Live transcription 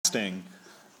contrasting,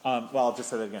 I'll just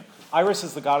say that again. Iris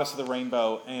is the goddess of the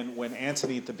rainbow, and when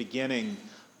Antony at the beginning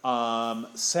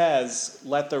says,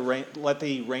 let the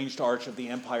ranged arch of the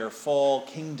empire fall,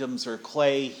 kingdoms are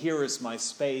clay, here is my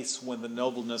space, when the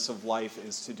nobleness of life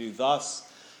is to do thus,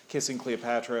 kissing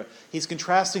Cleopatra, he's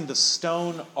contrasting the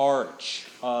stone arch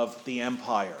of the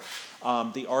empire,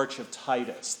 the arch of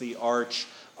Titus, the arch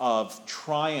of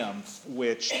triumph,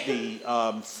 which the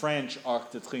French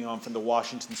Arc de Triomphe and the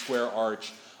Washington Square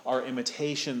Arch are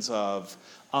imitations of,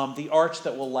 the arch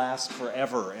that will last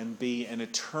forever and be an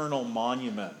eternal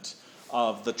monument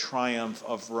of the triumph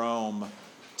of Rome,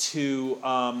 to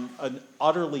an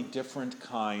utterly different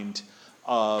kind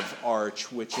of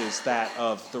arch, which is that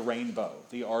of the rainbow,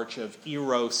 the arch of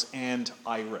Eros and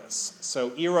Iris.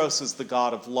 So Eros is the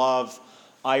god of love,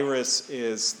 Iris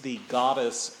is the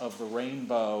goddess of the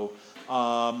rainbow.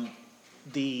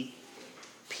 The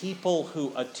people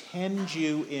who attend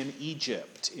you in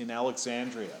Egypt, in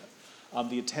Alexandria,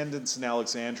 the attendants in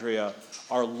Alexandria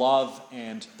are love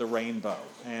and the rainbow.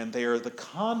 And they are the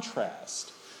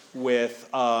contrast with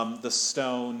the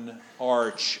stone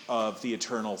arch of the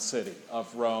eternal city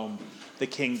of Rome, the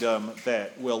kingdom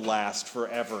that will last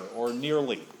forever, or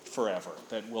nearly forever,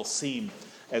 that will seem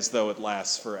as though it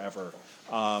lasts forever,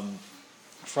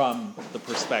 from the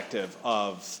perspective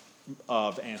of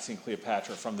Antony and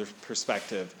Cleopatra, from the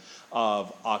perspective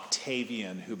of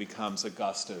Octavian, who becomes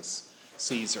Augustus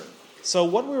Caesar. So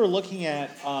what we were looking at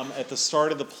the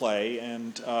start of the play,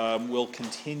 and we'll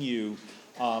continue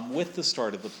with the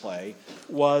start of the play,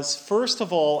 was first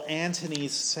of all Antony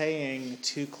saying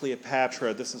to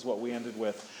Cleopatra, this is what we ended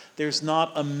with, there's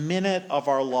not a minute of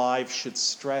our lives should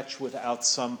stretch without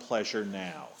some pleasure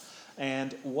now.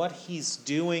 And what he's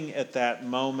doing at that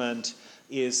moment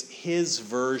is his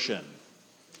version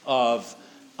of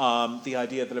the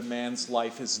idea that a man's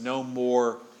life is no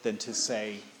more than to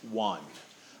say one.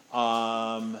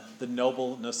 The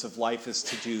nobleness of life is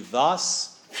to do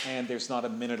thus, and there's not a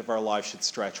minute of our life should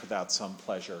stretch without some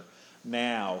pleasure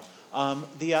now.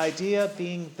 The idea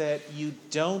being that you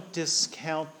don't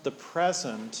discount the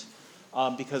present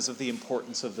because of the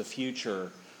importance of the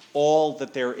future. All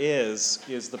that there is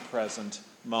the present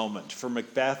moment. For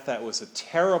Macbeth, that was a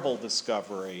terrible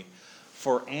discovery.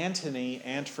 For Antony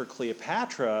and for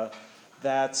Cleopatra,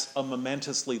 that's a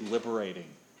momentously liberating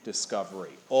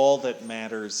discovery. All that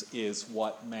matters is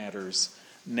what matters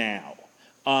now.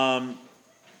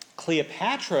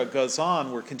 Cleopatra goes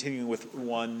on, we're continuing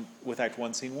with Act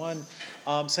 1, Scene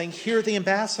 1, saying, hear the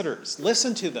ambassadors,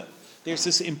 listen to them. There's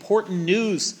this important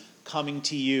news coming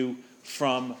to you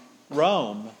from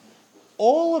Rome.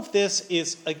 All of this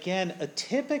is, again, a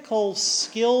typical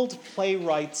skilled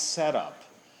playwright setup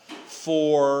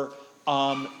for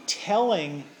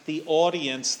telling the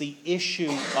audience the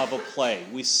issue of a play.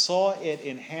 We saw it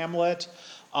in Hamlet.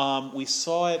 We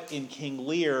saw it in King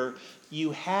Lear.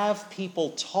 You have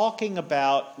people talking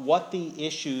about what the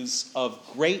issues of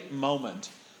great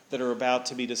moment that are about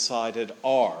to be decided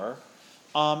are.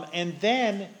 And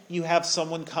then you have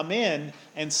someone come in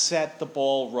and set the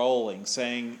ball rolling,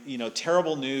 saying,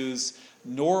 terrible news,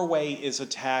 Norway is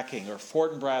attacking, or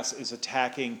Fortinbras is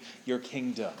attacking your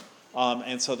kingdom.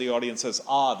 And so the audience says,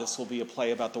 this will be a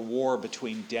play about the war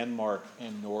between Denmark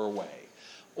and Norway.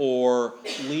 Or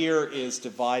Lear is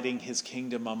dividing his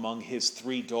kingdom among his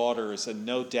 3 daughters, and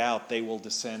no doubt they will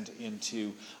descend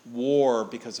into war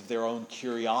because of their own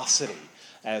curiosity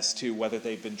as to whether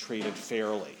they've been treated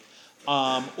fairly.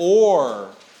 Or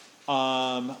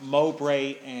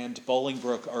Mowbray and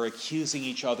Bolingbroke are accusing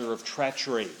each other of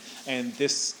treachery, and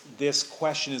this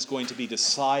question is going to be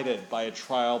decided by a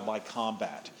trial by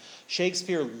combat.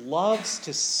 Shakespeare loves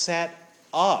to set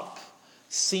up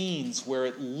scenes where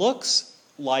it looks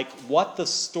like what the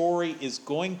story is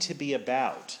going to be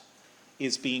about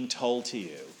is being told to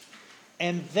you.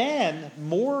 And then,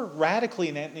 more radically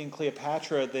in Antony and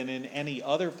Cleopatra than in any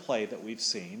other play that we've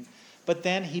seen, but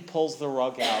then he pulls the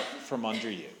rug out from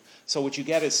under you. So what you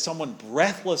get is someone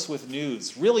breathless with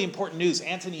news, really important news.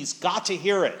 Antony's got to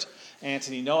hear it.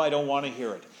 Antony, no, I don't want to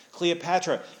hear it.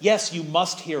 Cleopatra, yes, you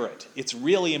must hear it. It's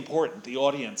really important. The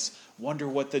audience wonder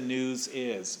what the news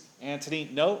is. Antony,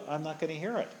 no, I'm not going to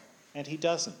hear it. And he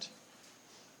doesn't.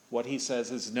 What he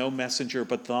says is, no messenger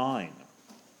but thine,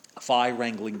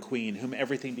 fie-wrangling queen, whom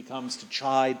everything becomes to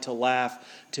chide, to laugh,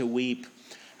 to weep,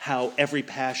 how every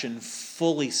passion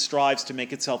fully strives to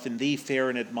make itself in thee fair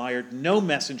and admired, no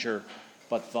messenger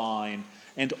but thine,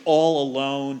 and all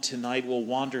alone tonight will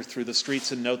wander through the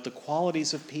streets and note the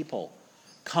qualities of people.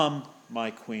 Come,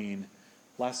 my queen,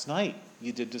 last night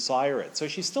you did desire it. So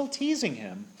she's still teasing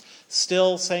him,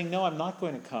 still saying, no, I'm not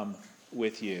going to come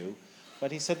with you.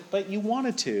 But he said, but you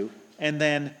wanted to. And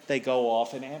then they go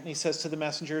off, and Antony says to the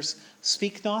messengers,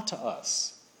 speak not to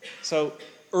us. So,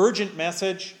 urgent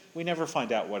message, we never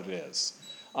find out what it is.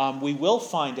 We will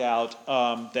find out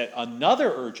that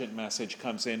another urgent message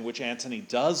comes in, which Antony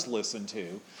does listen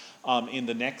to in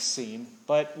the next scene.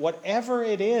 But whatever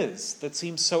it is that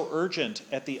seems so urgent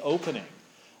at the opening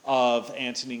of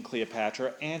Antony and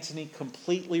Cleopatra, Antony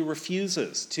completely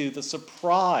refuses, to the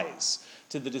surprise,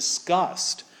 to the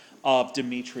disgust of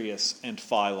Demetrius and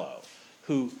Philo,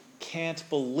 who can't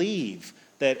believe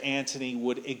that Antony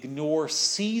would ignore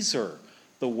Caesar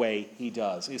the way he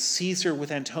does. Is Caesar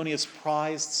with Antonius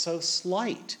prized so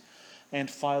slight? And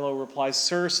Philo replies,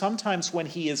 sir, sometimes when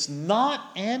he is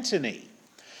not Antony,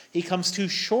 he comes too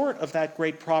short of that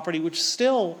great property which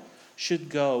still should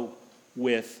go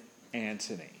with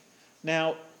Antony.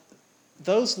 Now,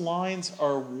 those lines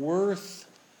are worth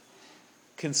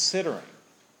considering,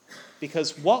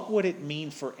 because what would it mean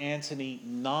for Antony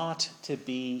not to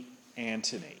be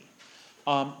Antony?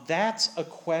 That's a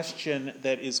question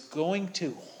that is going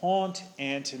to haunt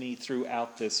Antony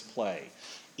throughout this play.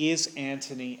 Is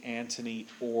Antony Antony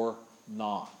or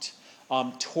not?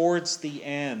 Towards the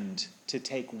end, to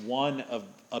take one of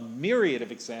a myriad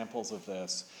of examples of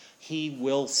this, he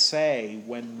will say,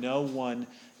 when no one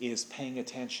is paying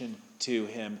attention to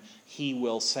him, he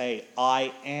will say,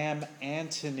 I am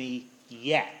Antony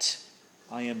yet.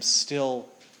 I am still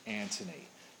Antony.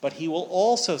 But he will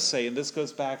also say, and this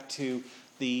goes back to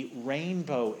the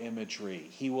rainbow imagery,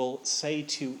 he will say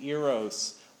to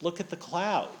Eros, look at the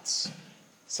clouds.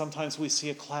 Sometimes we see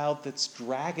a cloud that's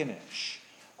dragonish.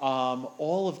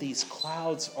 All of these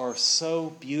clouds are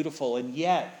so beautiful, and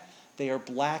yet they are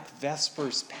black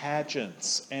Vespers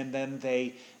pageants, and then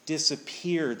they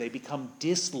disappear. They become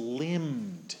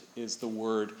dislimbed, is the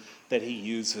word that he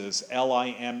uses,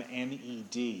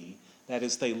 Limned. That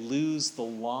is, they lose the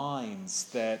lines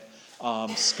that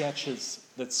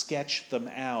sketch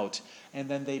them out, and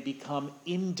then they become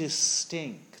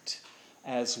indistinct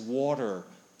as water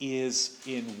is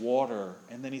in water.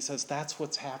 And then he says, that's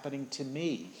what's happening to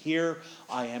me. Here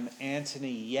I am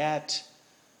Antony yet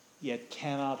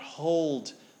cannot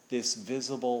hold this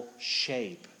visible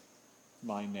shape,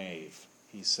 my knave,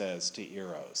 he says to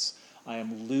Eros. I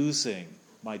am losing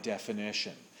my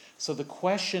definition. So the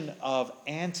question of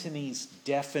Antony's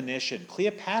definition,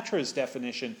 Cleopatra's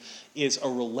definition, is a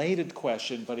related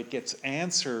question, but it gets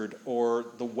answered, or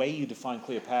the way you define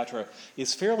Cleopatra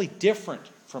is fairly different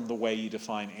from the way you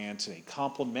define Antony.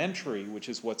 Complementary, which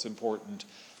is what's important,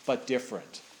 but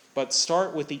different. But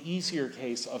start with the easier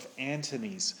case of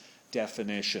Antony's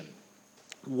definition.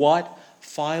 What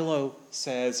Philo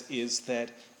says is that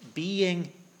being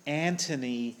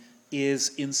Antony is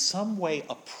in some way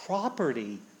a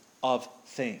property of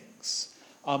things.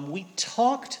 We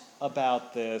talked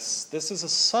about this. This is a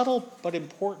subtle but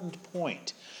important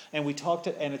point. And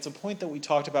it's a point that we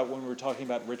talked about when we were talking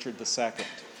about Richard II.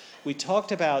 We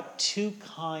talked about two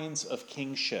kinds of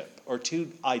kingship, or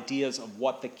two ideas of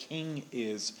what the king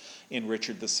is in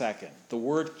Richard II. The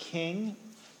word king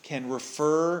can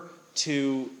refer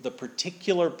to the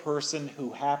particular person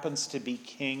who happens to be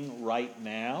king right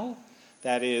now.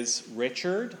 That is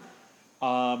Richard.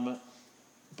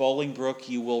 Bolingbroke,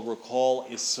 you will recall,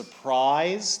 is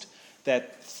surprised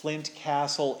that Flint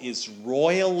Castle is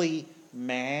royally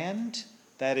manned.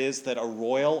 That is, that a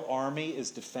royal army is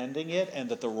defending it and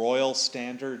that the royal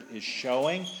standard is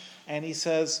showing. And he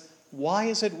says, why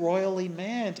is it royally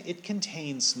manned? It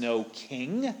contains no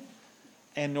king.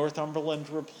 And Northumberland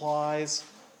replies,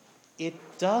 it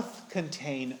doth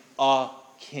contain a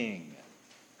king.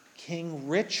 King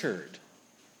Richard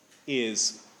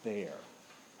is there.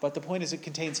 But the point is, it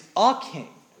contains a king.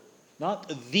 Not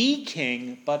the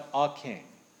king, but a king.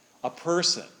 A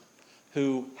person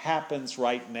who happens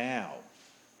right now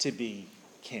to be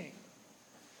king.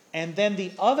 And then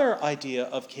the other idea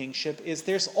of kingship is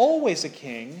there's always a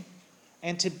king,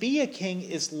 and to be a king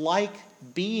is like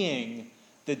being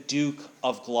the Duke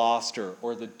of Gloucester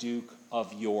or the Duke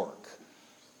of York.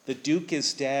 The Duke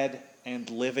is dead and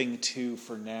living too,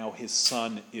 for now his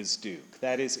son is Duke.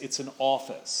 That is, it's an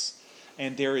office.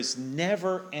 And there is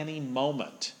never any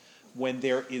moment when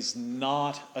there is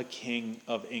not a king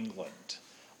of England.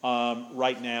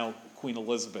 Right now, Queen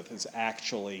Elizabeth is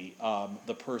actually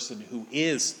the person who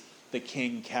is the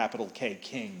king, capital K,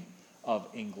 king of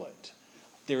England.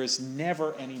 There is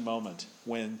never any moment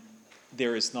when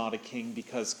there is not a king,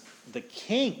 because the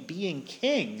king, being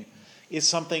king, is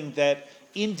something that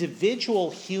individual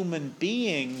human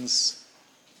beings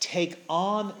take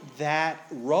on that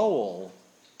role,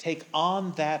 take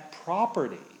on that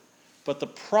property, but the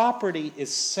property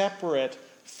is separate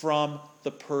from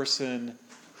the person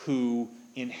who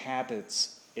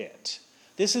inhabits it.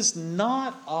 This is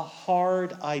not a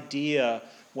hard idea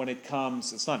when it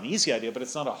comes, it's not an easy idea, but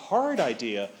it's not a hard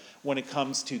idea when it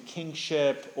comes to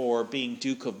kingship or being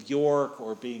Duke of York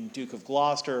or being Duke of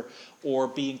Gloucester or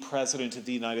being President of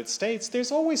the United States.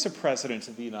 There's always a President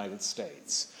of the United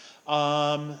States.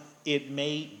 It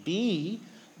may be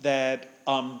that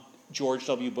George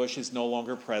W. Bush is no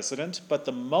longer president, but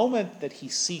the moment that he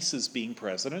ceases being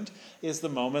president is the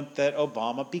moment that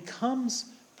Obama becomes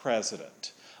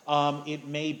president. It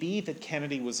may be that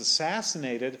Kennedy was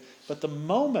assassinated, but the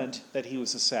moment that he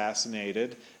was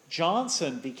assassinated,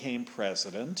 Johnson became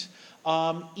president,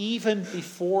 even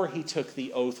before he took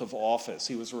the oath of office.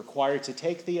 He was required to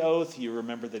take the oath. You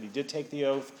remember that he did take the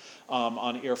oath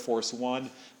on Air Force One,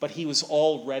 but he was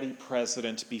already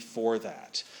president before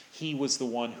that. He was the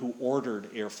one who ordered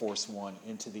Air Force One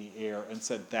into the air and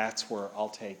said, that's where I'll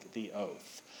take the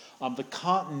oath. The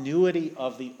continuity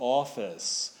of the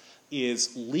office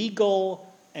is legal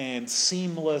and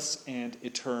seamless and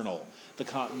eternal. The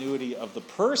continuity of the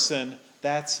person,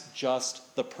 that's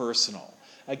just the personal.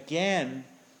 Again,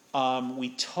 we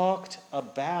talked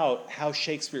about how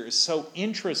Shakespeare is so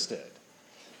interested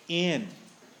in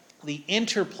the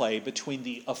interplay between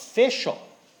the official,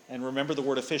 and remember the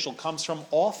word official comes from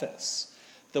office,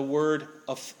 the word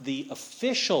of the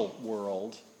official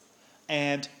world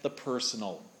and the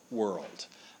personal world,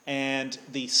 and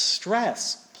the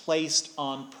stress placed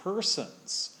on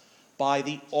persons by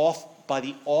the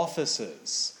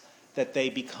offices that they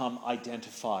become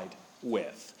identified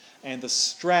with, and the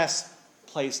stress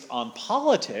placed on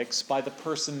politics by the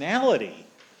personality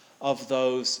of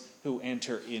those who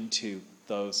enter into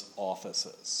those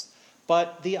offices.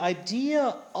 But the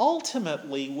idea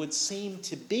ultimately would seem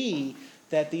to be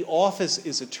that the office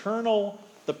is eternal,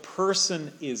 the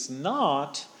person is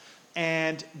not,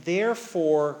 and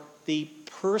therefore the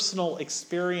personal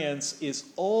experience is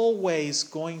always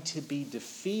going to be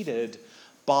defeated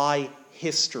by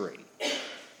history,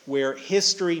 where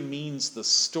history means the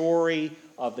story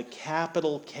of the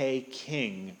capital K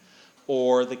king,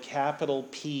 or the capital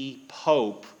P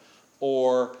pope,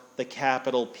 or the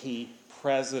capital P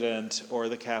president, or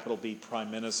the capital B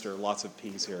prime minister. Lots of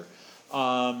P's here.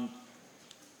 The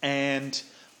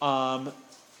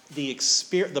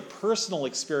personal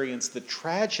experience, the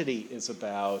tragedy is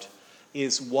about,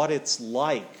 is what it's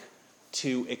like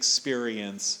to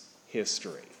experience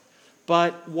history.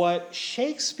 But what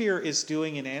Shakespeare is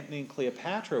doing in Antony and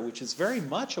Cleopatra, which is very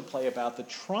much a play about the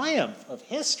triumph of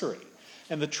history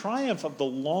and the triumph of the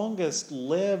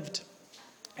longest-lived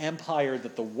empire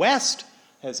that the West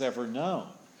has ever known,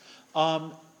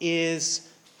 is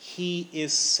he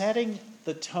is setting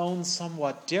the tone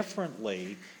somewhat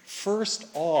differently, first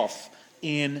off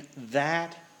in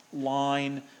that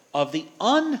line of the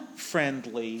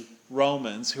unfriendly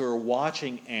Romans who are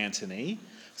watching Antony.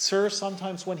 Sir,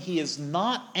 sometimes when he is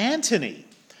not Antony,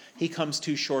 he comes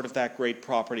too short of that great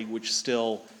property which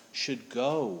still should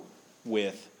go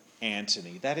with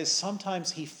Antony. That is,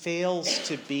 sometimes he fails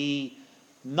to be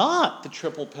not the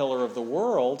triple pillar of the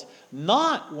world,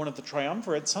 not one of the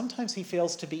triumvirates. Sometimes he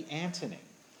fails to be Antony,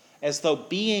 as though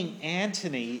being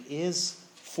Antony is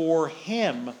for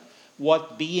him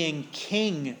what being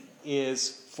king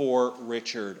is for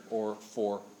Richard or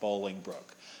for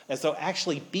Bolingbroke. As though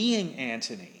actually being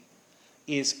Antony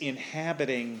is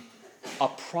inhabiting a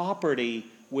property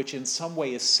which in some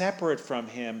way is separate from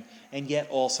him and yet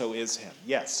also is him.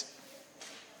 Yes?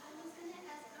 I was going to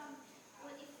ask,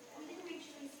 well, if we didn't read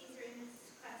Julius Caesar in this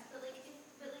class, but you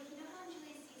know how in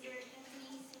Julius Caesar,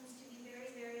 Antony seems to be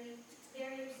very, very,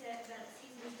 very upset about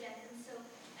Caesar's death, and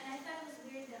I thought it was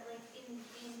weird that in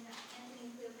Antony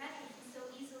and Cleopatra, he so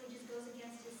easily just goes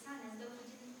against his son, as though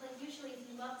he didn't, usually if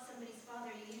you love somebody's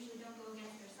father, you usually don't go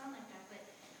against their son like that, but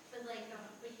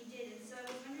he did, and so I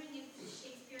was wondering if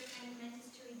Shakespeare kind of meant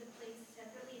us to read the plays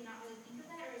separately and not really think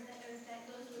of that, or if that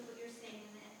goes with what you're saying,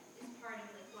 and that is part of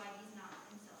why he's not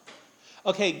himself.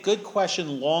 Okay, good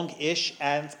question, long-ish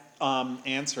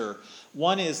answer.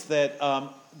 One is that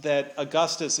that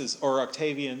Augustus or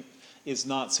Octavian is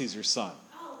not Caesar's son.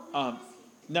 Oh,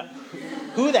 No,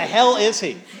 who the hell is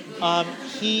he?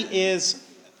 He is,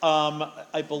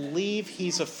 I believe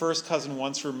he's a first cousin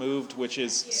once removed, which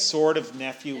is sort of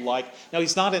nephew-like. No,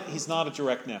 he's not a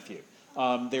direct nephew.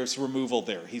 There's removal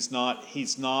there. It's not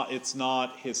his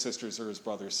sister's or his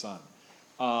brother's son.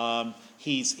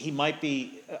 He might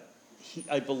be,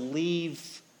 I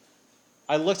believe,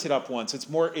 I looked it up once.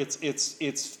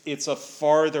 It's a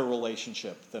farther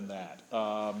relationship than that.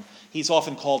 He's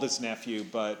often called his nephew,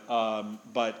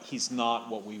 but he's not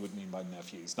what we would mean by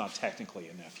nephew. He's not technically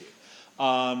a nephew.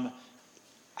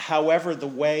 however, the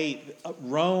way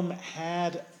Rome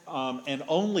had, and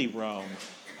only Rome,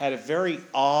 had a very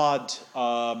odd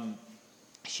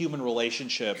human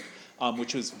relationship,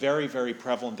 which was very, very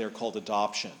prevalent there, called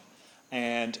adoption.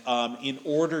 And in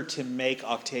order to make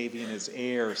Octavian his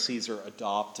heir, Caesar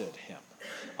adopted him.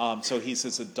 So he's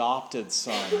his adopted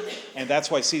son. And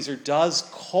that's why Caesar does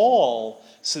call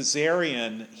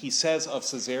Caesarion, he says of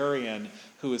Caesarion,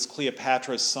 who is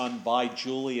Cleopatra's son by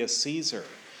Julius Caesar,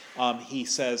 he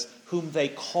says, whom they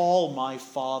call my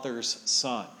father's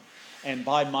son. And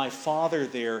by my father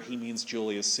there, he means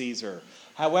Julius Caesar.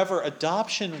 However,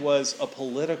 adoption was a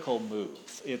political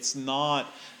move. It's not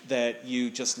that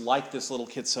you just like this little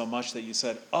kid so much that you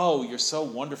said, oh, you're so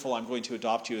wonderful, I'm going to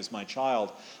adopt you as my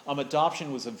child.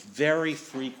 Adoption was a very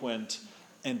frequent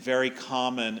and very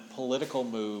common political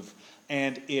move,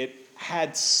 and it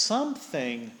had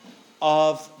something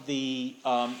of the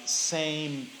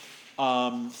same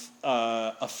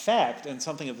effect and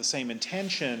something of the same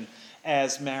intention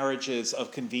as marriages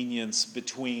of convenience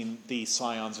between the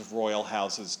scions of royal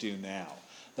houses do now.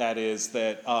 That is,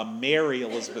 that Mary,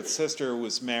 Elizabeth's sister,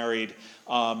 was married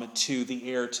to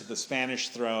the heir to the Spanish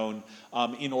throne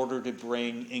in order to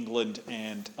bring England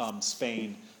and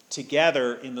Spain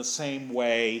together. In the same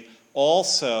way,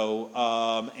 also,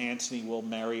 Antony will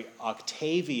marry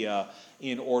Octavia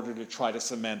in order to try to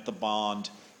cement the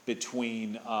bond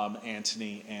between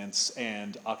Antony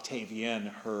and Octavian,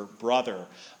 her brother.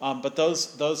 But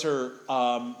those are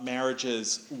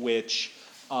marriages which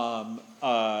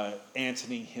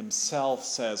Antony himself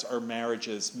says are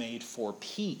marriages made for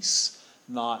peace,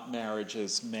 not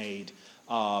marriages made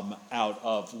out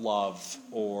of love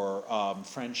or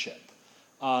friendship.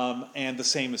 And the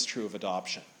same is true of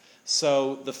adoption.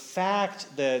 So the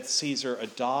fact that Caesar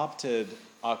adopted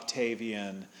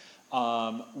Octavian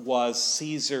was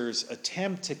Caesar's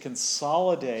attempt to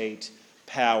consolidate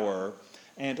power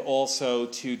and also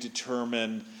to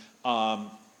determine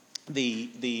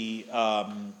the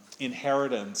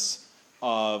inheritance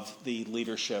of the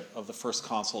leadership of the first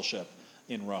consulship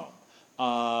in Rome.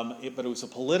 But it was a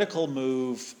political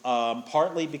move,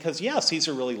 partly because,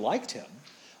 Caesar really liked him,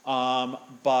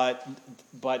 but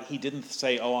he didn't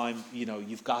say, "Oh,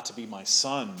 you've got to be my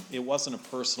son." It wasn't a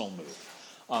personal move.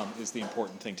 Is the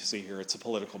important thing to see here. It's a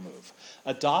political move.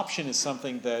 Adoption is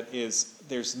something that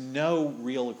there's no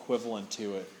real equivalent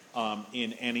to it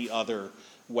in any other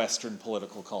Western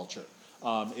political culture.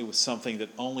 It was something that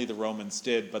only the Romans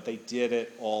did, but they did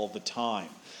it all the time.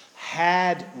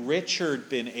 Had Richard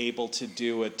been able to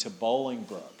do it to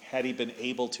Bolingbroke, had he been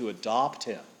able to adopt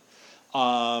him,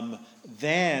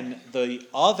 then the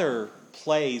other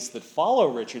plays that follow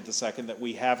Richard II that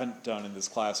we haven't done in this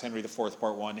class, Henry IV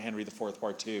Part 1, Henry IV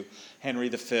Part 2, Henry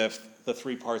V, the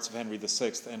three parts of Henry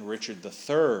VI, and Richard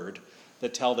III,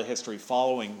 that tell the history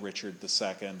following Richard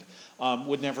II,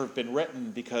 would never have been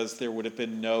written because there would have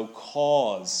been no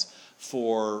cause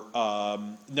for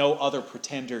no other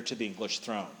pretender to the English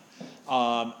throne.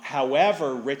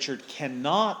 However, Richard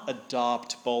cannot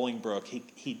adopt Bolingbroke.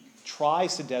 He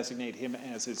tries to designate him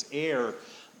as his heir,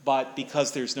 but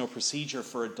because there's no procedure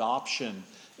for adoption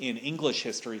in English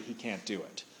history, he can't do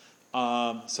it.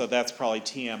 So that's probably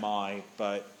TMI,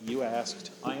 but you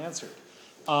asked, I answered.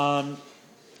 There's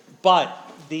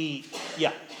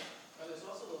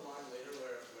also the line later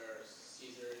where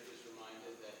Caesar is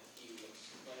reminded that he looks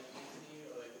like Antony,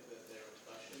 or like that there are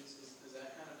questions. Does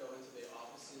that kind of go into the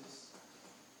offices?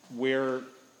 Where?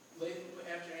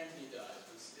 After Antony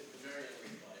dies, at the very end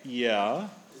of the play. Yeah.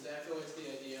 Does that go into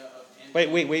the idea of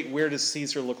Antony? Wait. Where does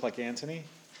Caesar look like Antony?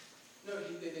 No,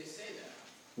 they say that.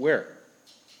 Where?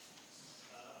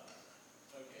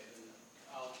 Okay, then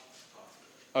I'll talk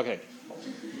to you. Okay.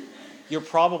 You're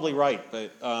probably right,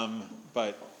 but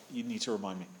you need to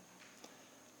remind me.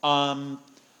 All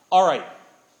right.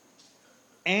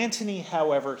 Antony,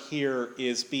 however, here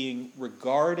is being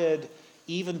regarded,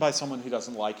 even by someone who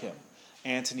doesn't like him,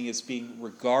 Antony is being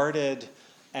regarded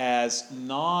as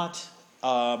not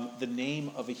the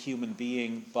name of a human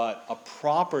being, but a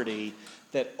property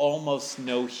that almost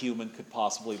no human could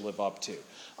possibly live up to.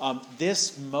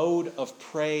 This mode of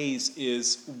praise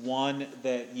is one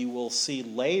that you will see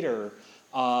later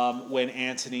when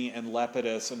Antony and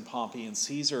Lepidus and Pompey and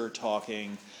Caesar are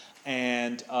talking.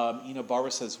 And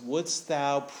Enobarbus says, "Wouldst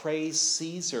thou praise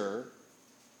Caesar?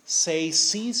 Say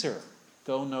Caesar,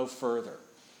 go no further."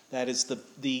 That is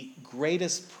the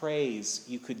greatest praise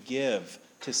you could give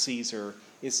to Caesar,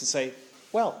 is to say,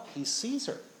 well, he's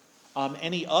Caesar.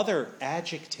 Any other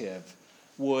adjective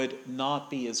would not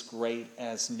be as great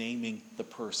as naming the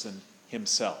person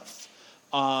himself.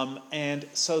 And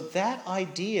so that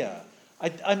idea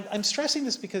I'm stressing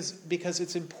this because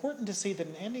it's important to see that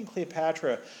in Antony and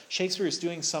Cleopatra, Shakespeare is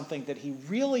doing something that he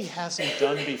really hasn't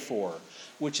done before,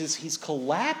 which is he's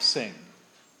collapsing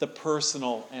the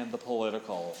personal and the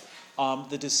political.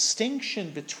 The distinction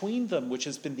between them, which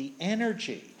has been the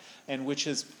energy, and which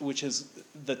is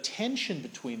the tension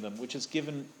between them, which has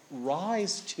given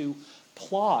rise to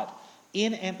plot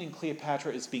in Antony and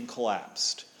Cleopatra, is being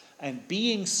collapsed. And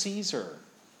being Caesar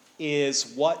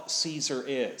is what Caesar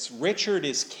is. Richard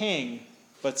is king,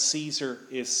 but Caesar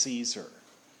is Caesar.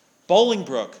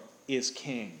 Bolingbroke is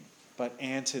king, but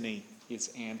Antony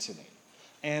is Antony.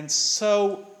 And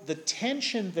so the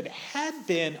tension that had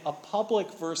been a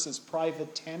public versus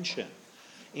private tension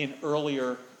in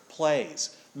earlier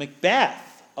plays.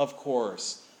 Macbeth, of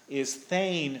course, is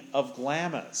Thane of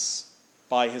Glamis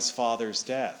by his father's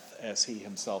death, as he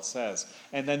himself says.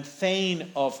 And then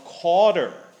Thane of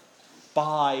Cawdor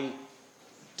by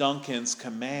Duncan's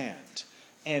command.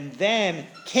 And then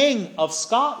King of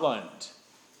Scotland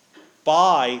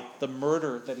by the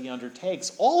murder that he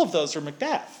undertakes. All of those are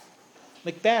Macbeth.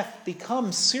 Macbeth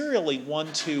becomes serially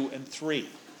 1, 2, and 3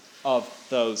 of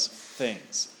those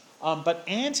things. But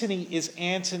Antony is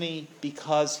Antony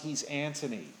because he's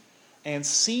Antony. And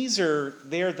Caesar,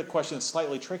 there the question is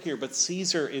slightly trickier, but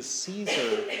Caesar is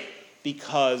Caesar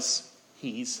because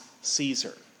he's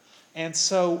Caesar. And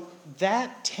so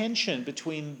that tension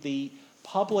between the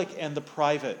public and the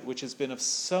private, which has been of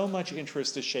so much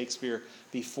interest to Shakespeare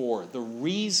before, the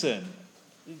reason,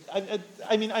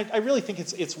 I really think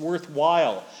it's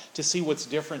worthwhile to see what's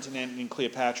different in Antony and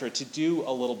Cleopatra, to do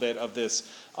a little bit of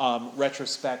this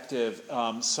retrospective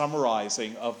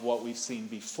summarizing of what we've seen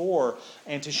before,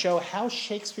 and to show how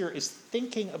Shakespeare is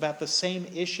thinking about the same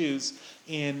issues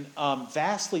in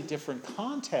vastly different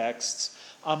contexts,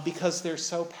 because they're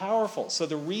so powerful. So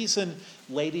the reason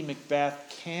Lady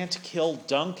Macbeth can't kill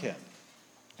Duncan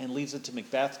and leaves it to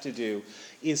Macbeth to do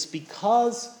is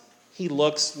because he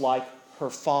looks like her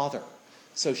father.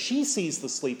 So she sees the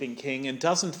sleeping king and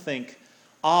doesn't think,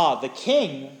 the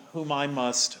king whom I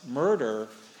must murder.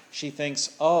 She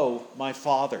thinks, my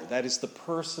father. That is, the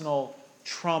personal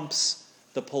trumps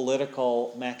the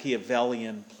political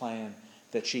Machiavellian plan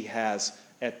that she has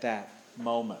at that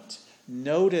moment.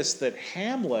 Notice that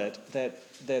Hamlet,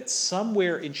 that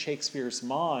somewhere in Shakespeare's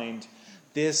mind,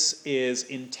 this is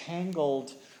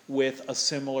entangled with a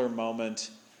similar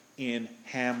moment in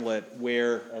Hamlet,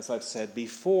 where, as I've said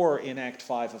before, in Act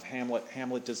 5 of Hamlet,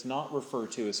 Hamlet does not refer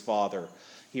to his father.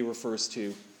 He refers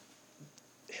to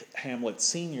Hamlet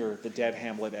Sr., the dead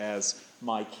Hamlet, as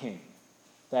my king.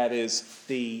 That is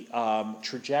the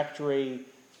trajectory,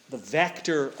 the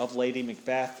vector of Lady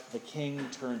Macbeth. The king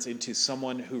turns into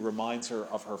someone who reminds her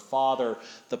of her father.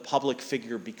 The public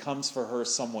figure becomes for her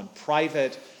someone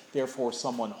private, therefore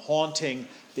someone haunting,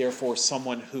 therefore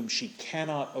someone whom she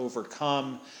cannot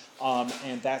overcome.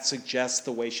 And that suggests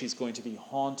the way she's going to be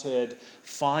haunted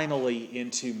finally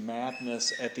into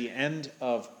madness at the end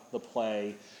of the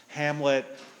play. Hamlet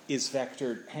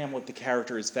the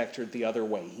character, is vectored the other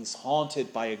way. He's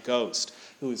haunted by a ghost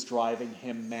who is driving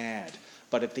him mad.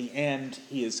 But at the end,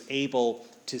 he is able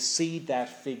to see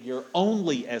that figure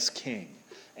only as king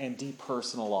and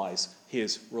depersonalize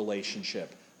his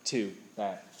relationship to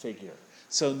that figure.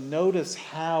 So notice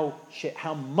how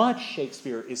much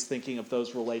Shakespeare is thinking of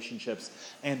those relationships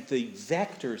and the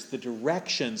vectors, the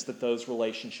directions that those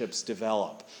relationships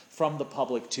develop, from the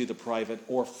public to the private,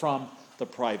 or from the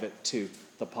private to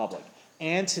the public.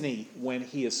 Antony, when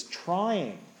he is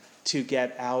trying to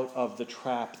get out of the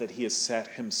trap that he has set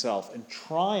himself and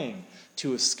trying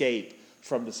to escape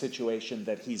from the situation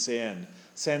that he's in,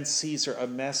 sends Caesar a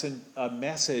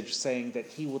message saying that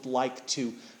he would like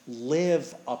to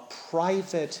live a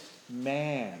private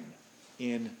man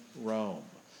in Rome.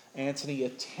 Antony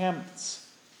attempts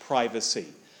privacy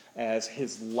as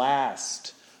his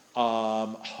last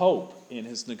hope in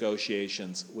his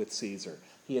negotiations with Caesar.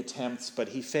 He attempts, but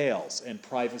he fails, and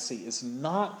privacy is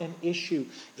not an issue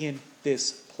in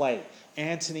this play.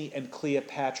 Antony and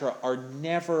Cleopatra are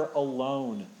never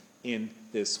alone in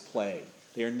this play.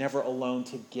 They are never alone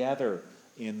together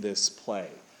in this play.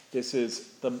 This is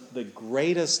the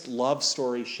greatest love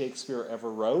story Shakespeare ever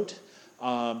wrote,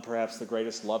 perhaps the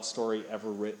greatest love story ever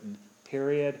written,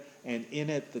 period. And in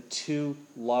it, the two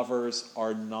lovers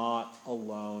are not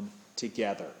alone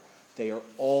together. They are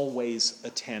always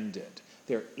attended.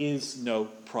 There is no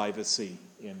privacy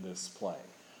in this play.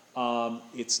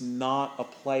 It's not a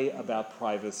play about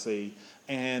privacy,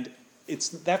 and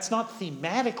that's not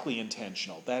thematically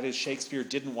intentional. That is, Shakespeare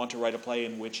didn't want to write a play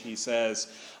in which he says,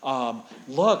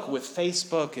 look, with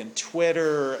Facebook and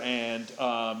Twitter and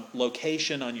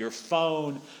location on your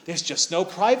phone, there's just no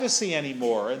privacy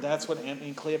anymore. And that's what Antony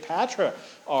and Cleopatra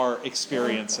are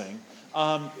experiencing.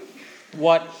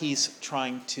 What he's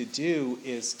trying to do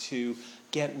is to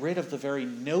get rid of the very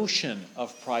notion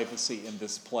of privacy in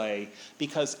this play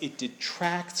because it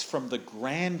detracts from the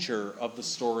grandeur of the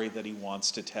story that he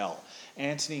wants to tell.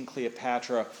 Antony and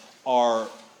Cleopatra are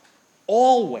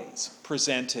always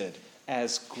presented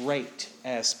as great,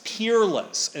 as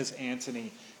peerless, as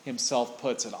Antony himself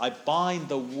puts it. I bind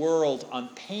the world on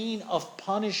pain of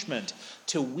punishment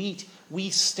to we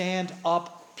stand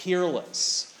up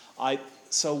peerless.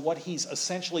 So what he's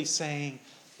essentially saying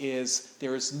is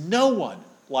there is no one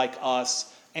like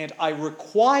us, and I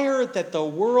require that the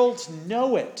world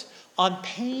know it on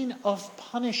pain of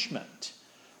punishment.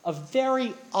 A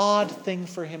very odd thing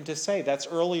for him to say. That's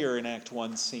earlier in Act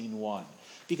 1, Scene 1.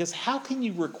 Because how can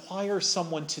you require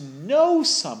someone to know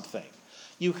something?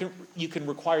 You can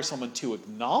require someone to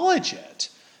acknowledge it.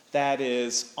 That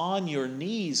is, on your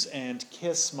knees and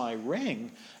kiss my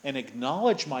ring and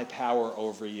acknowledge my power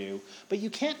over you. But you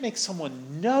can't make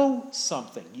someone know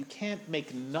something. You can't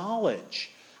make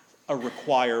knowledge a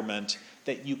requirement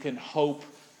that you can hope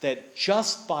that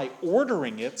just by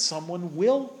ordering it, someone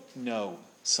will know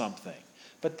something.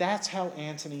 But that's how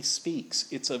Antony speaks.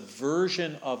 It's a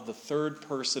version of the third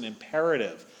person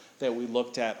imperative that we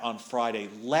looked at on Friday.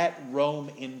 Let Rome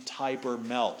in Tiber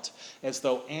melt. As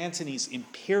though Antony's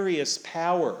imperious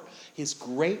power, his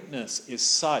greatness is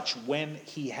such when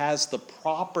he has the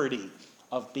property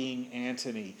of being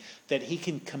Antony, that he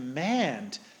can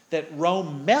command that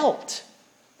Rome melt,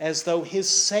 as though his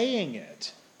saying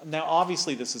it. Now,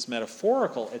 obviously, this is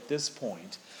metaphorical at this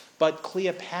point, but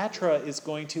Cleopatra is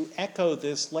going to echo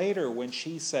this later when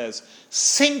she says,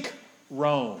 sink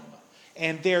Rome,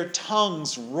 and their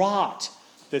tongues rot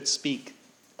that speak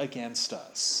against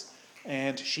us.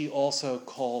 And she also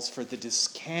calls for the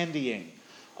discandying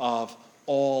of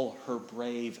all her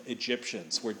brave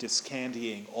Egyptians, where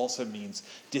discandying also means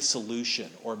dissolution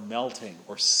or melting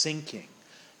or sinking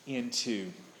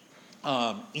into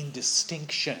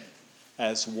indistinction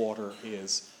as water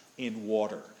is in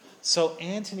water. So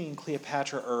Antony and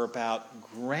Cleopatra are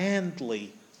about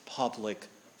grandly public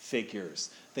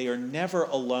figures. They are never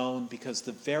alone because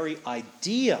the very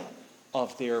idea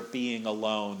of their being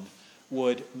alone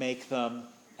would make them,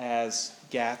 as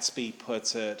Gatsby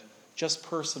puts it, just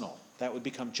personal. That would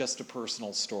become just a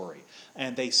personal story.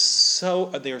 And they're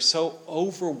so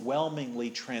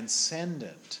overwhelmingly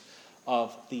transcendent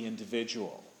of the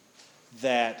individual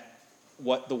that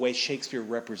the way Shakespeare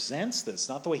represents this,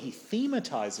 not the way he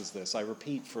thematizes this, I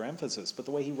repeat for emphasis, but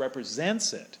the way he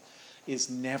represents it is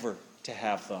never to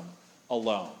have them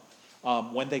alone.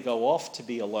 When they go off to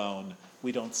be alone,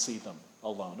 we don't see them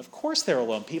alone. Of course they're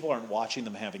alone. People aren't watching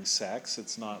them having sex.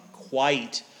 It's not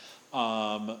quite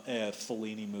a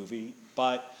Fellini movie,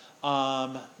 but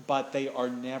they are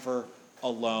never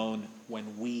alone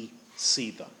when we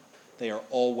see them. They are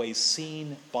always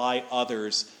seen by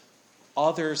others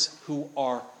who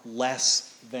are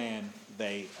less than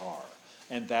they are.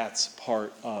 And that's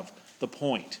part of the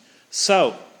point.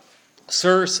 So,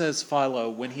 Sir, says Philo,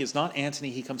 when he is not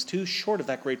Antony, he comes too short of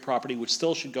that great property, which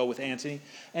still should go with Antony.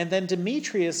 And then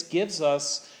Demetrius gives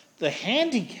us the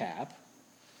handicap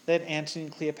that Antony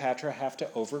and Cleopatra have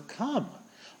to overcome.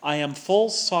 I am full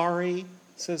sorry,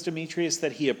 says Demetrius,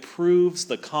 that he approves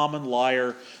the common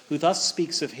liar, who thus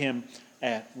speaks of him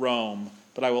at Rome,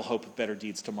 but I will hope of better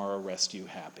deeds tomorrow rest you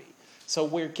happy. So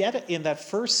in that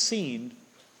first scene,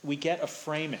 we get a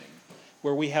framing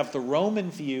where we have the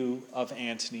Roman view of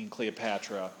Antony and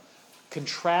Cleopatra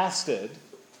contrasted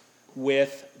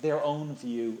with their own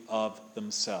view of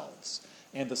themselves.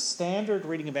 And the standard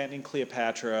reading of Antony and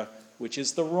Cleopatra, which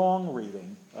is the wrong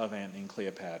reading of Antony and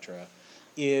Cleopatra,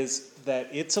 is that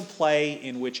it's a play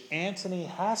in which Antony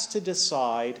has to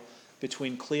decide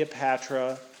between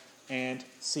Cleopatra and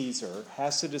Caesar,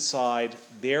 has to decide,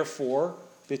 therefore,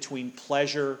 between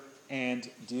pleasure and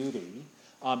duty,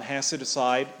 has to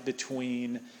decide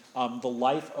between the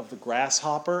life of the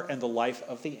grasshopper and the life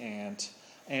of the ant,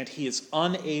 and he is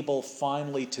unable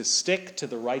finally to stick to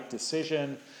the right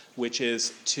decision, which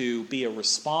is to be a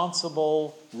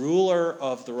responsible ruler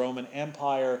of the Roman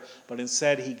Empire, but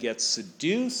instead he gets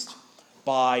seduced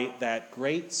by that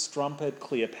great strumpet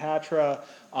Cleopatra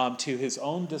to his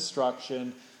own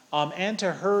destruction, and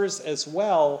to hers as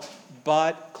well,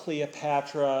 but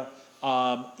Cleopatra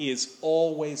is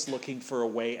always looking for a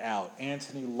way out.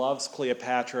 Antony loves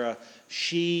Cleopatra.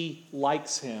 She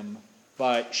likes him,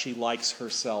 but she likes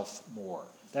herself more.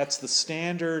 That's the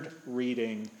standard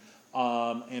reading,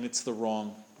 and it's the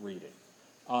wrong reading.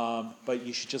 But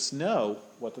you should just know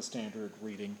what the standard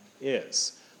reading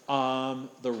is. The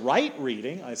right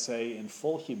reading, I say in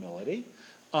full humility,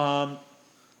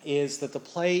 is that the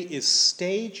play is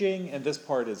staging, and this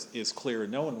part is clear,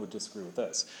 no one would disagree with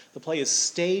this. The play is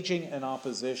staging an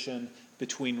opposition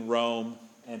between Rome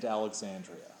and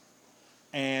Alexandria.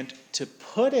 And to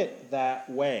put it that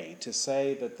way, to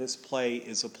say that this play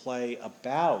is a play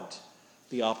about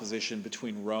the opposition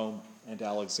between Rome and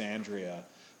Alexandria,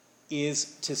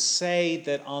 is to say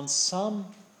that on some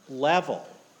level,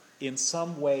 in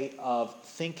some way of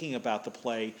thinking about the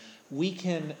play, we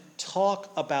can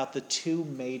talk about the two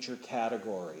major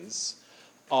categories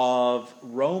of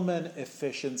Roman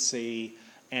efficiency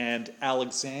and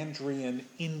Alexandrian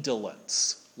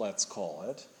indolence, let's call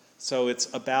it. So it's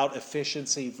about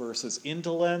efficiency versus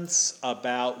indolence,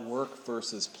 about work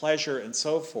versus pleasure, and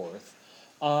so forth.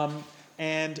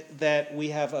 And that we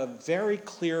have a very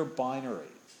clear binary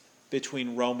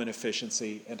between Roman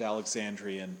efficiency and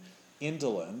Alexandrian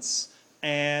indolence.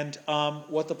 And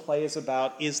what the play is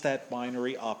about is that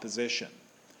binary opposition.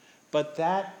 But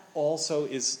that also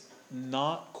is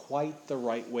not quite the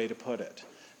right way to put it.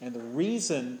 And the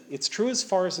reason, it's true as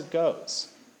far as it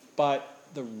goes, but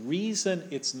the reason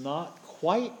it's not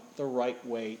quite the right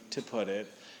way to put it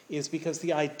is because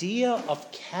the idea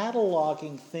of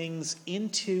cataloging things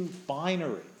into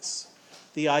binaries,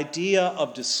 the idea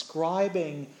of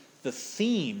describing the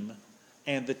theme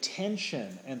and the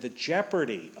tension and the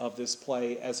jeopardy of this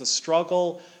play as a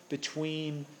struggle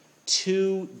between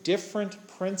two different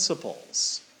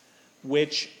principles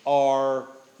which are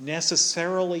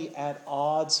necessarily at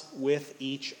odds with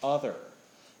each other,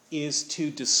 is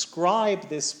to describe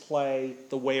this play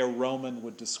the way a Roman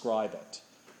would describe it.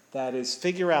 That is,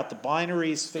 figure out the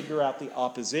binaries, figure out the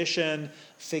opposition,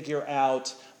 figure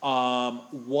out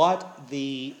what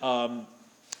the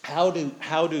how to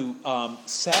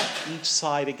set each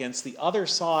side against the other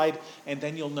side, and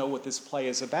then you'll know what this play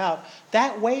is about.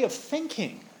 That way of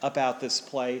thinking about this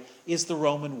play is the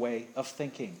Roman way of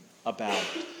thinking about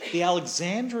it. The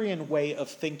Alexandrian way of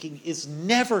thinking is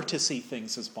never to see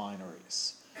things as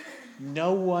binaries.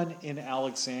 No one in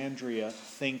Alexandria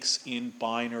thinks in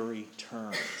binary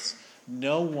terms.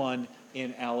 No one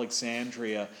in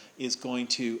Alexandria is going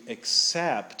to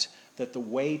accept that the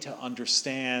way to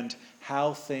understand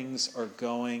how things are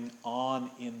going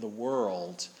on in the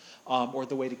world, or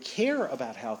the way to care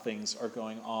about how things are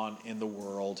going on in the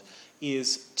world,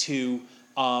 is to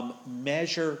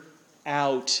measure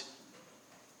out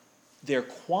their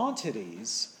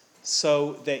quantities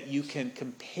so that you can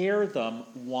compare them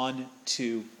one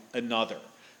to another.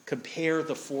 Compare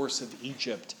the force of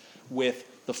Egypt with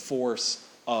the force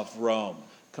of Rome.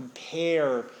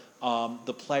 Compare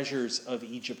the pleasures of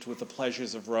Egypt with the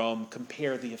pleasures of Rome.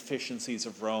 Compare the efficiencies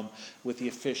of Rome with the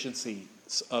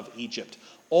efficiencies of Egypt.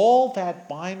 All that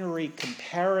binary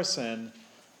comparison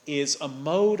is a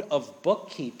mode of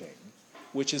bookkeeping,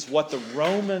 which is what the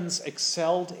Romans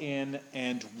excelled in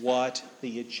and what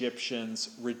the Egyptians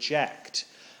reject.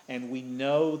 And we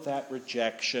know that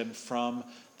rejection from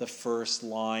the first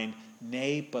line,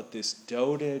 nay, but this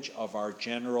dotage of our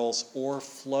generals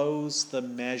o'erflows the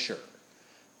measure.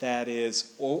 That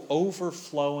is,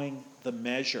 overflowing the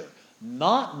measure,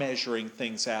 not measuring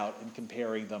things out and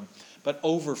comparing them, but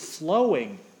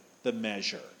overflowing the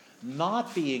measure,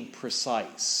 not being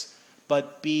precise,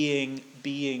 but being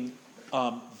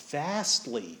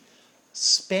vastly,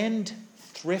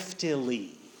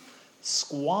 spendthriftily,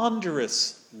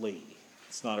 squanderously,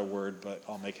 it's not a word, but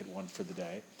I'll make it one for the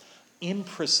day,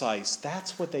 imprecise.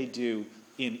 That's what they do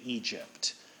in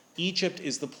Egypt. Egypt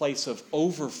is the place of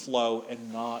overflow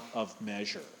and not of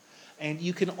measure. And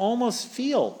you can almost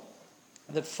feel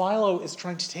that Philo is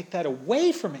trying to take that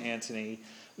away from Antony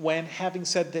when, having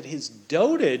said that his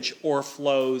dotage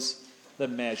o'erflows the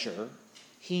measure,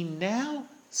 he now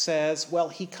says, well,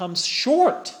 he comes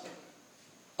short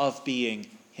of being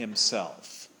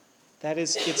himself. That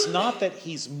is, it's not that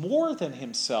he's more than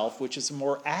himself, which is a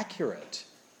more accurate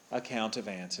account of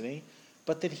Antony,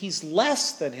 but that he's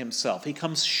less than himself. He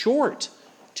comes short,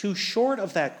 too short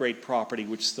of that great property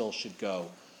which still should go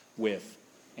with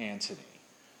Antony.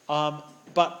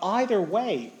 But either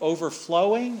way,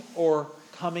 overflowing or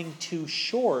coming too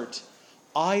short,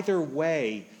 either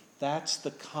way, that's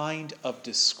the kind of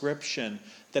description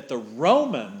that the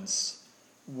Romans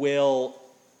will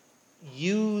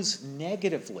use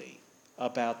negatively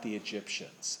about the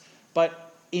Egyptians.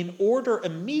 But in order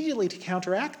immediately to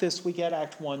counteract this, we get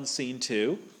Act 1, Scene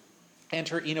 2,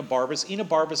 Enter Enobarbus.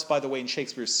 Enobarbus, by the way, in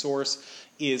Shakespeare's source,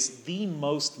 is the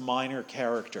most minor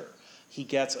character. He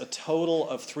gets a total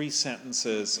of 3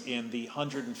 sentences in the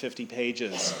 150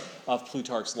 pages of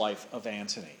Plutarch's Life of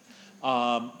Antony.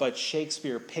 But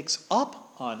Shakespeare picks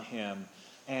up on him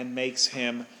and makes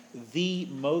him the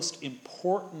most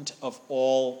important of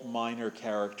all minor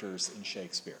characters in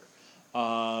Shakespeare.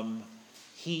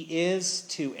 He is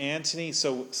to Antony,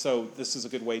 so this is a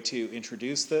good way to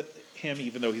introduce him,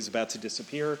 even though he's about to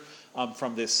disappear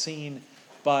from this scene.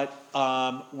 But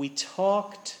we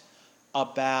talked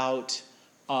about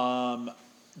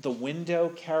the window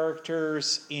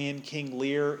characters in King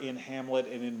Lear, in Hamlet,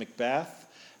 and in Macbeth.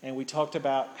 And we talked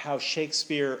about how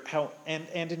Shakespeare, and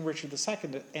in Richard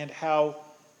II, and how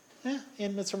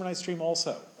in Midsummer Night's Dream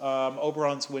also.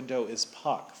 Oberon's window is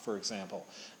Puck, for example,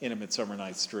 in A Midsummer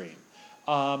Night's Dream.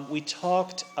 We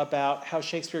talked about how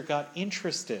Shakespeare got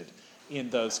interested in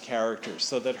those characters,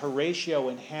 so that Horatio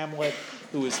in Hamlet,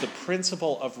 who is the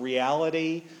principle of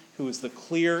reality, who is the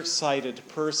clear-sighted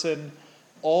person,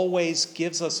 always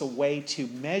gives us a way to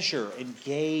measure and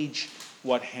gauge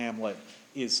what Hamlet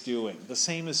is doing. The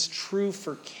same is true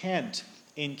for Kent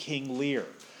in King Lear.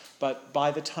 But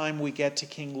by the time we get to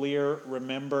King Lear,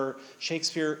 remember,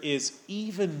 Shakespeare is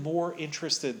even more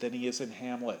interested than he is in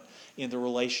Hamlet in the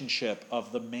relationship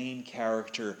of the main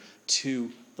character to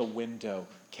the window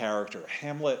character.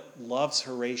 Hamlet loves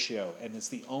Horatio and is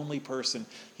the only person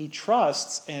he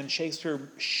trusts, and Shakespeare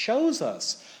shows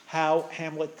us how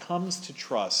Hamlet comes to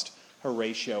trust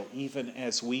Horatio even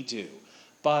as we do.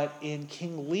 But in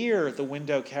King Lear, the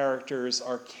window characters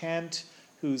are Kent,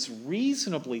 who's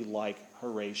reasonably like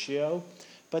Horatio,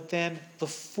 but then the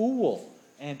fool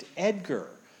and Edgar,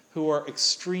 who are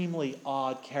extremely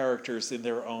odd characters in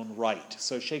their own right.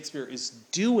 So Shakespeare is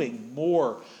doing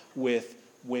more with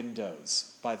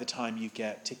windows by the time you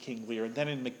get to King Lear. And then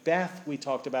in Macbeth, we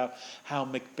talked about how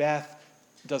Macbeth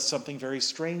does something very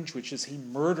strange, which is he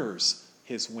murders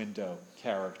his window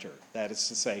character. That is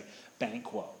to say,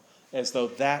 Banquo. As though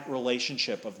that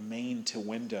relationship of main to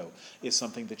window is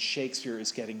something that Shakespeare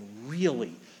is getting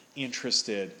really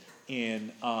interested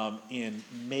in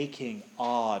making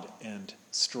odd and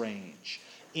strange.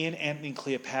 In Antony and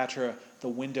Cleopatra, the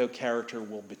window character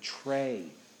will betray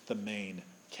the main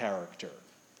character.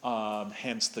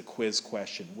 Hence the quiz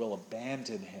question, will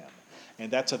abandon him.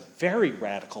 And that's a very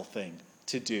radical thing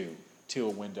to do to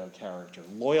a window character.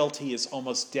 Loyalty is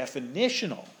almost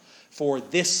definitional for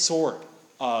this sort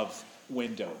of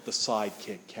window, the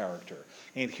sidekick character.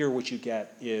 And here what you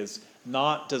get is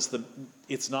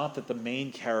it's not that the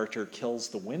main character kills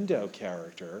the window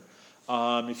character.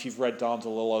 If you've read Don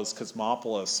DeLillo's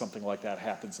Cosmopolis, something like that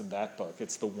happens in that book.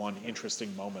 It's the one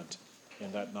interesting moment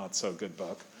in that not-so-good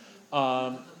book.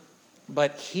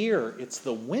 But here, it's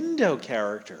the window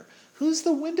character. Who's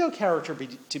the window character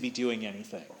to be doing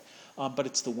anything? But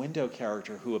it's the window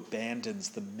character who abandons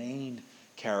the main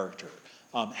character,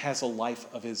 has a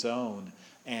life of his own,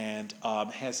 and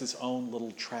has his own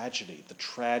little tragedy, the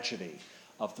tragedy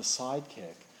of the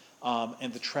sidekick.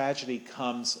 And the tragedy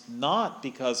comes not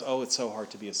because, it's so hard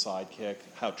to be a sidekick,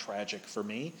 how tragic for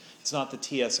me. It's not the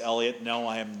T.S. Eliot, no,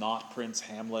 I am not Prince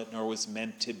Hamlet, nor was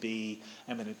meant to be.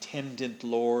 I'm an attendant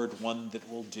lord, one that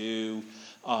will do,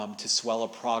 to swell a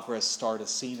progress, start a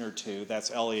scene or two.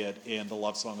 That's Eliot in the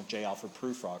love song of J. Alfred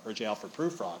Prufrock, or J. Alfred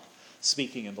Prufrock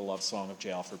speaking in the love song of J.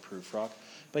 Alfred Prufrock.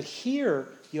 But here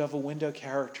you have a window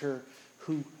character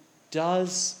who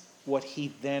does what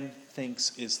he then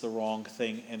thinks is the wrong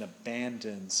thing and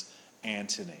abandons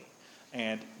Antony.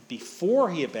 And before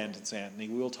he abandons Antony,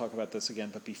 we will talk about this again,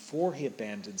 but before he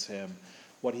abandons him,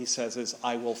 what he says is,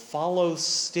 I will follow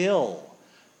still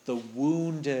the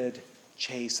wounded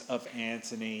chase of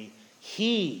Antony.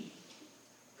 He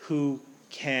who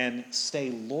can stay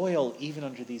loyal even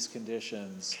under these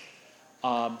conditions,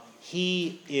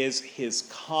 he is his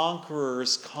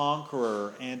conqueror's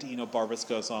conqueror, and Enobarbus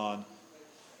goes on,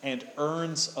 and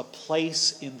earns a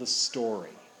place in the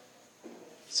story.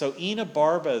 So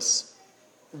Enobarbus,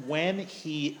 when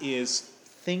he is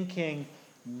thinking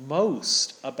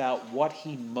most about what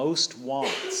he most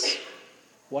wants,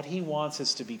 what he wants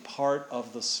is to be part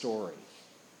of the story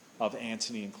of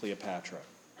Antony and Cleopatra.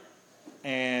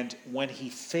 And when he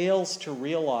fails to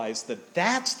realize that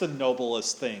that's the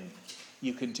noblest thing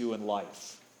you can do in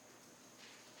life,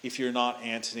 if you're not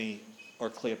Antony or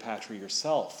Cleopatra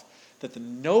yourself, that the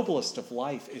noblest of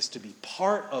life is to be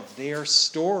part of their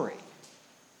story.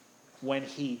 When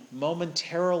he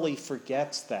momentarily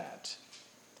forgets that,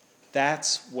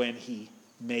 that's when he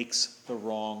makes the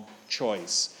wrong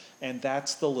choice. And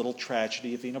that's the little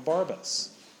tragedy of Enobarbus.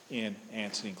 in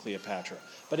Antony and Cleopatra.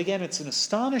 But again, it's an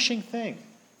astonishing thing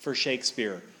for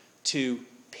Shakespeare to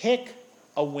pick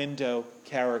a window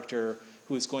character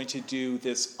who is going to do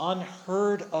this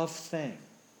unheard of thing,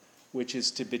 which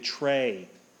is to betray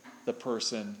the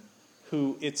person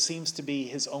who it seems to be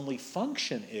his only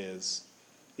function is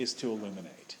to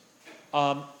illuminate.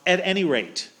 At any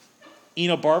rate,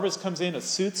 Enobarbus comes in, a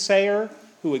soothsayer,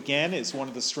 who again is one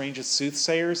of the strangest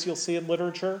soothsayers you'll see in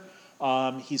literature.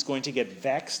 He's going to get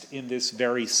vexed in this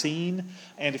very scene.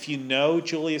 And if you know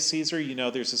Julius Caesar, you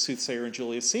know there's a soothsayer in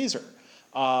Julius Caesar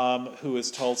who has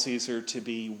told Caesar to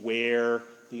beware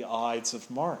the Ides of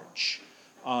March.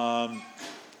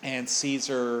 And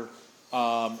Caesar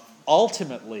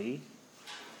ultimately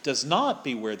does not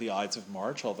beware the Ides of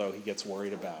March, although he gets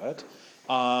worried about it.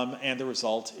 And the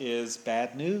result is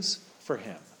bad news for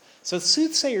him. So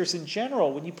soothsayers in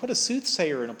general, when you put a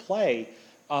soothsayer in a play,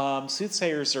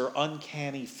 soothsayers are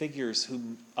uncanny figures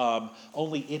whom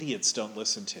only idiots don't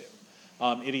listen to.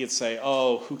 Idiots say,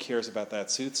 "Oh, who cares about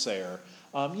that soothsayer?"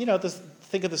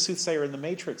 Think of the soothsayer in the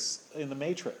Matrix.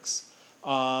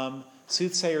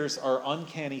 Soothsayers are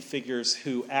uncanny figures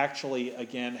who actually,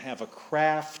 again, have a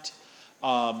craft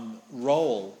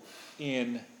role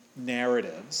in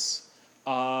narratives.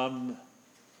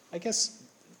 I guess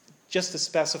just to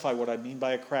specify what I mean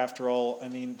by a craft role, I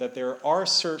mean that there are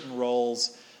certain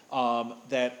roles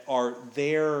that are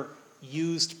there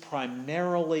used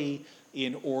primarily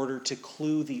in order to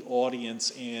clue the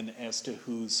audience in as to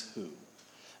who's who.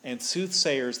 And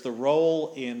soothsayers, the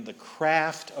role in the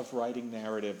craft of writing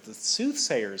narrative that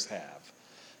soothsayers have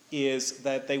is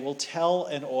that they will tell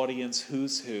an audience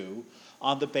who's who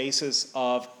on the basis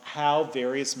of how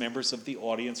various members of the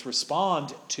audience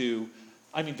respond to,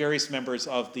 various members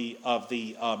of the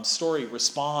story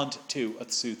respond to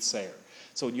a soothsayer.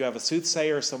 So when you have a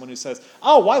soothsayer, someone who says,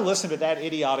 "Oh, why listen to that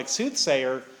idiotic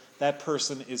soothsayer?" that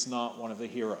person is not one of the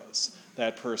heroes.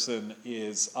 That person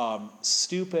is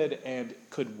stupid and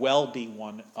could well be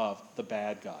one of the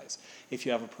bad guys. If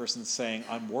you have a person saying,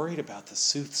 "I'm worried about the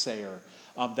soothsayer,"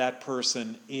 that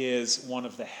person is one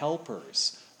of the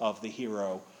helpers of the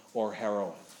hero or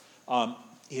heroine.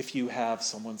 If you have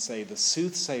someone say, "The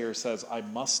soothsayer says I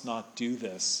must not do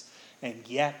this, and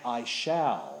yet I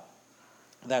shall,"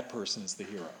 that person is the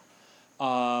hero.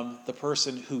 The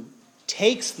person who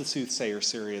takes the soothsayer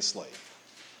seriously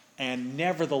and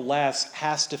nevertheless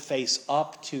has to face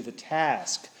up to the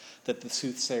task that the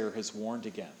soothsayer has warned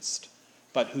against,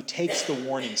 but who takes the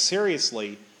warning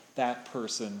seriously, that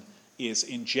person is,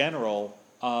 in general,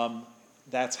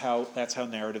 that's how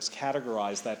narratives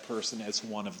categorize that person as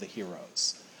one of the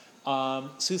heroes.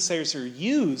 Soothsayers are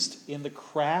used in the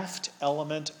craft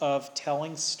element of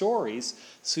telling stories.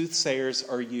 Soothsayers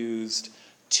are used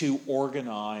to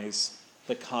organize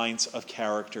the kinds of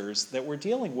characters that we're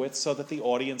dealing with so that the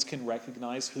audience can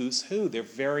recognize who's who. They're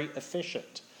very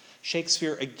efficient.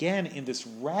 Shakespeare, again, in this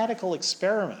radical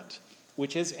experiment,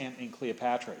 which is Antony and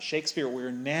Cleopatra. Shakespeare,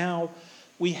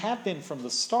 we have been from the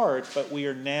start, but we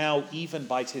are now, even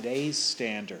by today's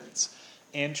standards,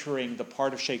 entering the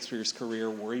part of Shakespeare's career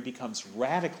where he becomes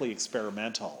radically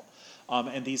experimental.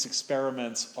 And these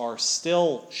experiments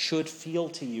should feel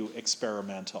to you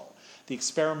experimental. The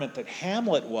experiment that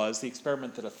Hamlet was, the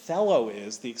experiment that Othello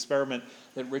is, the experiment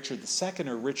that Richard II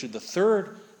or Richard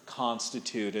III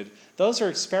constituted, those are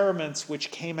experiments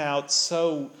which came out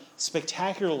so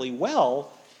spectacularly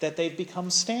well that they've become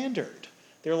standard.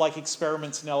 They're like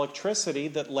experiments in electricity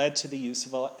that led to the use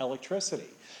of electricity.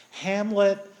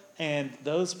 Hamlet and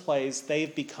those plays,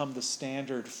 they've become the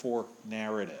standard for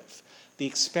narrative. The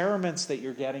experiments that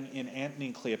you're getting in Antony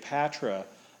and Cleopatra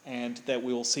and that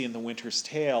we will see in The Winter's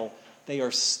Tale, they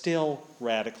are still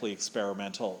radically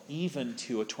experimental, even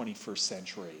to a 21st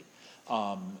century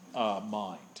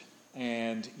mind.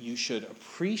 And you should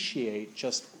appreciate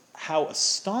just how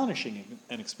astonishing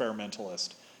an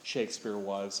experimentalist Shakespeare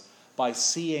was by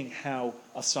seeing how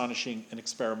astonishing an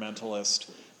experimentalist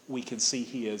we can see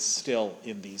he is still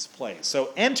in these plays.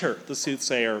 So enter the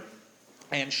soothsayer,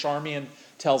 and Charmian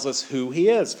tells us who he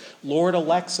is. Lord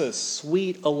Alexis,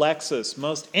 sweet Alexis,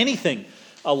 most anything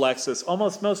Alexis,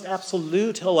 almost most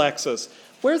absolute Alexis.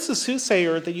 Where's the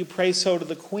soothsayer that you pray so to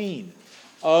the queen?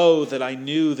 Oh, that I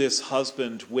knew this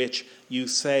husband which you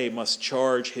say must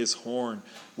charge his horn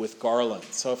with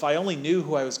garlands. So if I only knew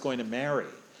who I was going to marry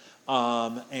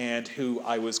and who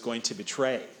I was going to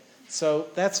betray. So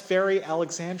that's very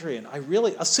Alexandrian.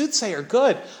 A soothsayer,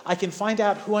 good. I can find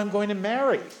out who I'm going to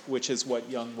marry, which is what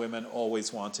young women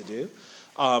always want to do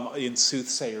in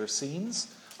soothsayer scenes.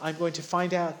 I'm going to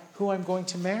find out who I'm going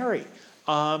to marry.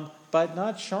 But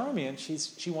not Charmian.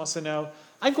 She wants to know,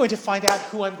 I'm going to find out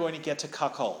who I'm going to get to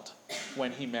cuckold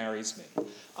when he marries me,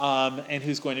 and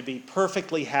who's going to be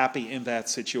perfectly happy in that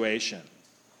situation.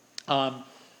 Now,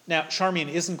 Charmian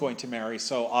isn't going to marry,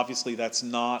 so obviously that's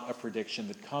not a prediction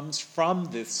that comes from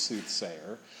this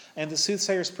soothsayer, and the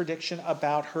soothsayer's prediction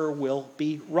about her will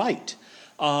be right.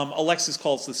 Alexis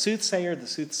calls the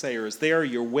soothsayer is there,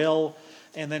 your will,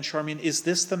 and then Charmian, is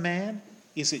this the man?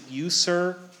 Is it you,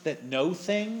 sir, that know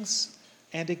things?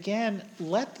 And again,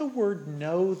 let the word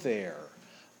know there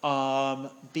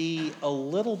be a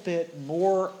little bit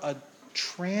more a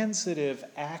transitive,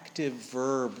 active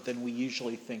verb than we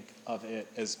usually think of it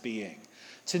as being.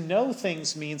 To know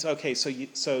things means, okay, so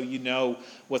you know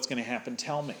what's going to happen,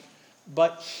 tell me.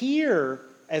 But here,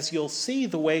 as you'll see,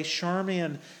 the way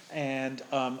Charmian and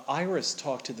Iris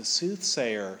talk to the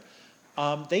soothsayer,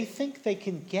 they think they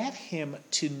can get him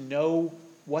to know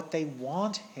what they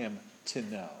want him to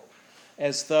know.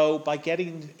 As though by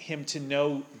getting him to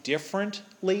know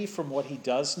differently from what he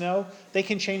does know, they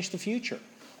can change the future.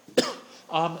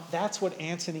 That's what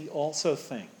Antony also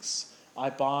thinks. I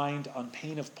bind on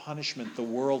pain of punishment the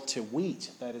world to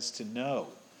weet, that is to know.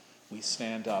 We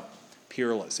stand up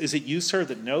peerless. Is it you, sir,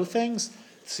 that know things?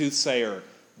 Soothsayer,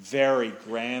 very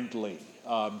grandly,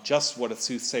 just what a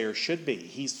soothsayer should be.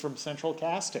 He's from central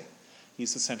casting.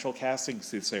 He's the central casting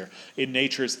soothsayer. In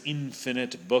nature's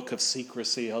infinite book of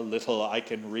secrecy, a little I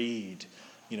can read.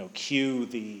 Cue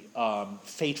the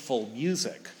fateful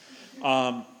music.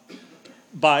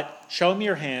 But show me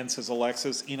your hand, says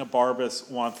Alexis. Enobarbus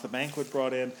wants the banquet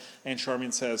brought in, and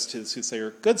Charmian says to the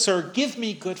soothsayer, good sir, give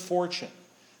me good fortune.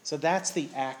 So that's the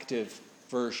active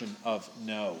version of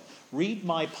no. Read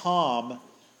my palm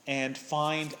and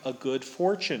find a good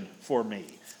fortune for me.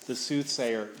 The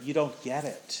soothsayer, you don't get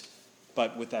it.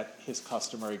 But with that, his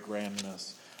customary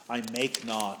grandness, I make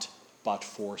not, but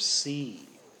foresee.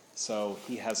 So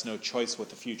he has no choice what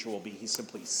the future will be. He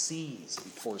simply sees, he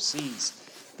foresees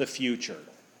the future.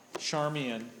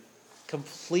 Charmian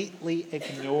completely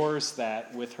ignores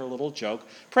that with her little joke.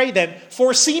 Pray then,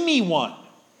 foresee me one.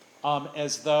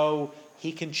 As though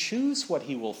he can choose what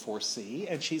he will foresee,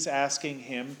 and she's asking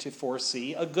him to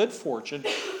foresee a good fortune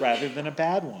rather than a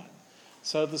bad one.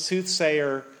 So the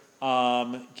soothsayer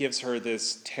gives her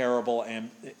these terrible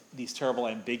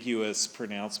ambiguous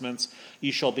pronouncements.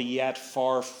 You shall be yet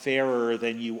far fairer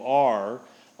than you are.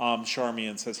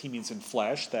 Charmian says he means in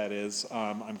flesh, that is,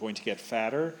 I'm going to get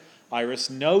fatter.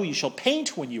 Iris, no, you shall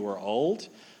paint when you are old.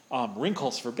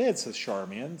 Wrinkles forbid, says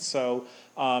Charmian. So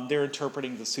they're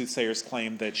interpreting the soothsayer's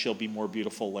claim that she'll be more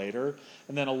beautiful later.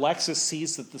 And then Alexis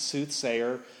sees that the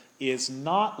soothsayer is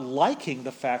not liking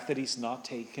the fact that he's not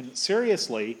taken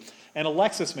seriously. And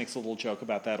Alexis makes a little joke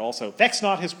about that also. Vex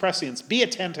not his prescience, be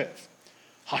attentive.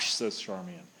 Hush, says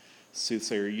Charmian.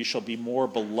 Soothsayer, you shall be more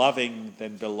beloving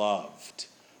than beloved.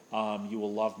 You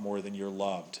will love more than you're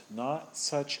loved. Not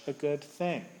such a good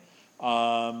thing.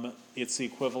 It's the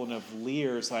equivalent of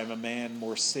Lear's, I'm a man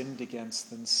more sinned against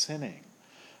than sinning.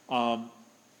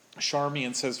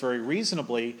 Charmian says very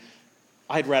reasonably,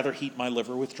 I'd rather heat my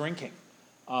liver with drinking.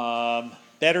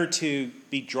 Better to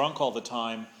be drunk all the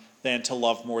time than to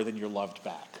love more than you're loved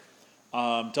back.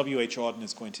 W.H. Auden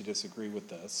is going to disagree with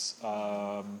this.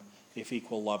 If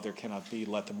equal love there cannot be,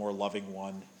 let the more loving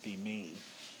one be me.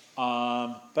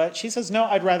 But she says, no,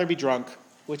 I'd rather be drunk,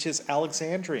 which is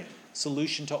Alexandrian.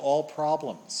 Solution to all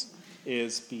problems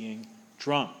is being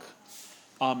drunk.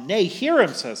 Nay, hear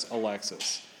him, says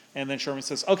Alexis. And then Charmian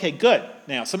says, okay, good.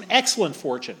 Now, some excellent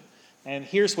fortune. And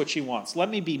here's what she wants. Let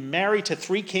me be married to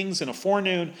 3 kings in a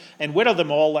forenoon, and widow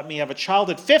them all. Let me have a child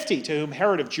at 50, to whom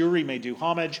Herod of Jewry may do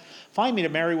homage. Find me to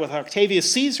marry with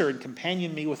Octavius Caesar, and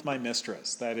companion me with my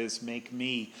mistress. That is, make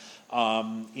me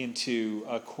into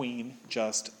a queen,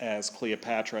 just as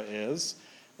Cleopatra is.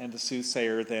 And the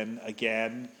soothsayer then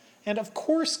again, and of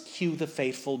course cue the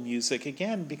fateful music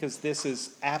again, because this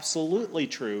is absolutely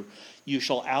true. You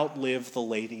shall outlive the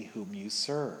lady whom you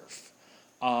serve.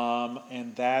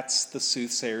 And that's the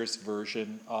soothsayer's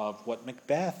version of what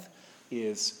Macbeth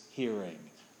is hearing.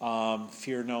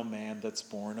 Fear no man that's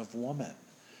born of woman.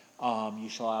 You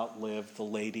shall outlive the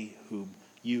lady whom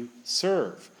you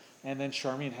serve. And then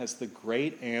Charmian has the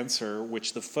great answer,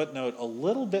 which the footnote a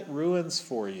little bit ruins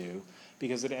for you,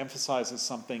 because it emphasizes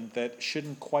something that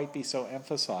shouldn't quite be so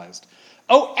emphasized.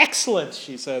 Oh, excellent,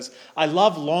 she says. I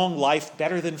love long life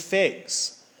better than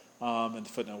figs. And the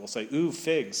footnote will say, ooh,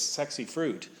 figs, sexy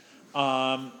fruit.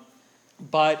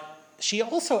 But she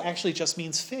also actually just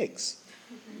means figs.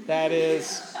 That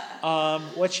is,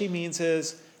 what she means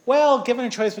is, well, given a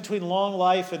choice between long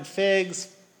life and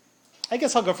figs, I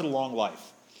guess I'll go for the long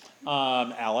life,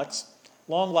 Alex.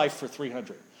 Long life for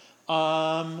 300.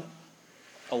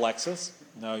 Alexis?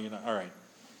 No, you're not. All right.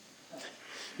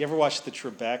 You ever watch the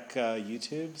Trebek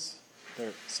YouTubes?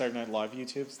 They're Saturday Night Live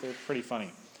YouTubes. They're pretty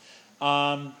funny.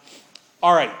 All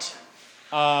right.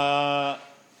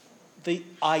 The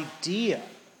idea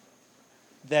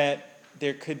that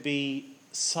there could be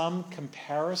some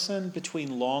comparison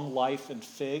between long life and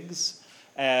figs,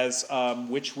 as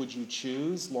which would you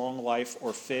choose, long life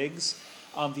or figs?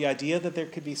 The idea that there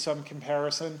could be some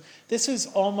comparison. This is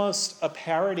almost a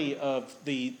parody of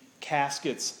the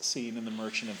caskets scene in The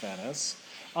Merchant of Venice.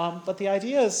 But the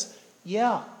idea is,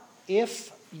 yeah,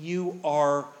 if you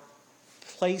are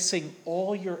placing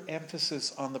all your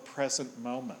emphasis on the present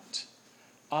moment,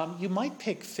 you might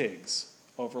pick figs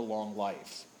over long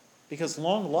life. Because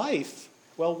long life,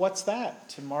 well, what's that?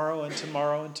 Tomorrow and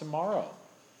tomorrow and tomorrow.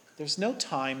 There's no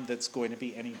time that's going to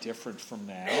be any different from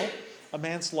now. A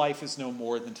man's life is no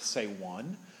more than to say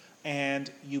one. And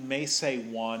you may say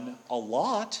one a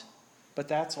lot, but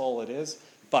that's all it is.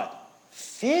 But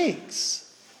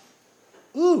figs,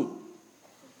 ooh.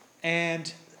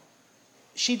 And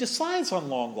she decides on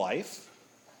long life,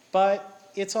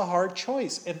 but it's a hard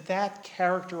choice. And that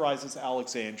characterizes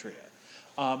Alexandria.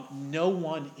 No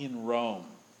one in Rome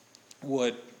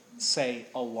would say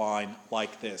a line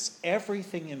like this.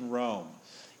 Everything in Rome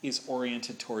is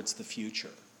oriented towards the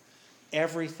future.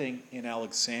 Everything in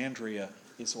Alexandria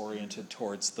is oriented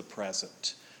towards the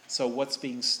present. So what's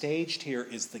being staged here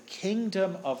is the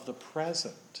kingdom of the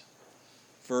present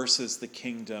versus the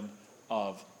kingdom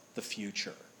of the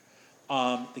future.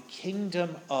 The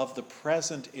kingdom of the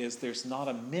present is there's not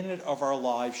a minute of our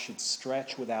lives should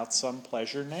stretch without some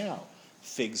pleasure now.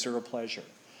 Figs are a pleasure.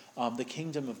 The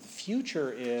kingdom of the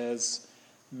future is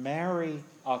marry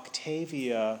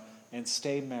Octavia and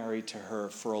stay married to her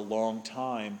for a long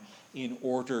time in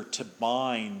order to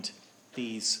bind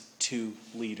these two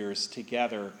leaders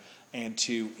together and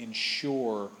to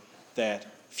ensure that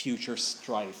future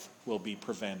strife will be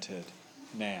prevented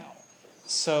now.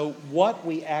 So what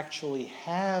we actually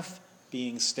have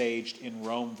being staged in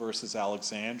Rome versus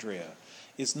Alexandria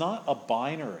is not a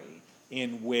binary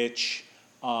in which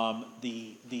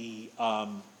the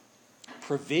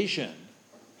provision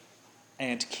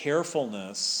and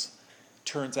carefulness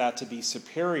turns out to be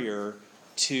superior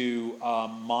to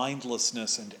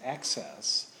mindlessness and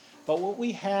excess. But what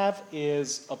we have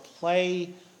is a play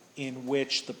in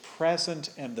which the present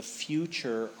and the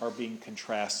future are being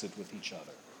contrasted with each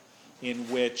other, in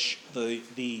which the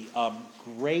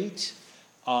great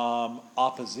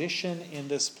opposition in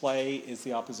this play is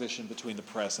the opposition between the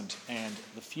present and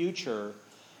the future.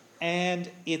 And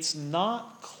it's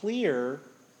not clear,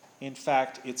 in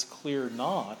fact, it's clear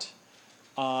not,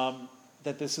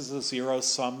 that this is a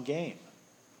zero-sum game.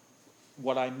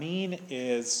 What I mean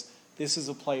is this is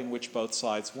a play in which both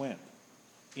sides win.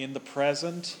 In the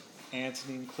present,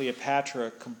 Antony and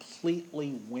Cleopatra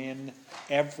completely win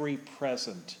every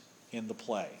present in the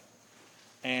play.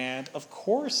 And of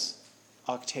course,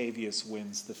 Octavius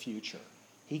wins the future.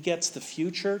 He gets the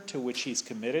future to which he's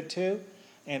committed to,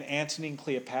 and Antony and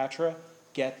Cleopatra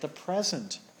get the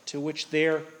present to which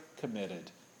they're committed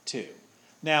to.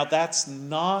 Now, that's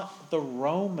not the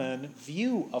Roman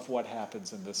view of what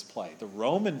happens in this play. The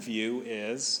Roman view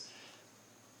is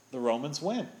the Romans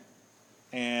win,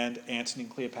 and Antony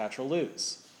and Cleopatra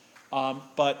lose.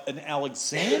 But an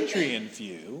Alexandrian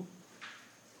view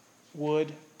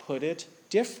would put it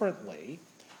differently,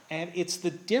 and it's the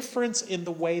difference in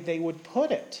the way they would put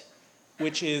it,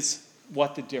 which is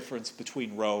what the difference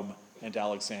between Rome and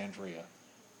Alexandria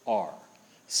are.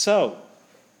 So,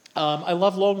 I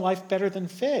love long life better than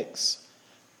figs.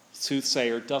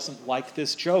 Soothsayer doesn't like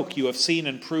this joke. You have seen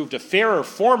and proved a fairer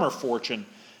former fortune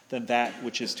than that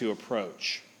which is to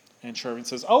approach. And Charmian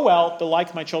says, oh well,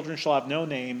 belike my children shall have no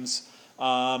names.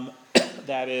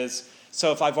 That is,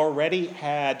 so if I've already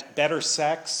had better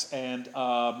sex and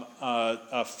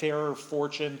a fairer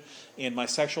fortune in my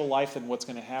sexual life than what's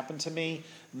going to happen to me,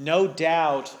 no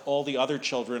doubt all the other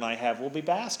children I have will be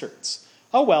bastards.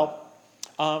 Oh well,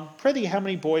 prithee, how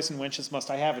many boys and wenches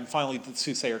must I have? And finally the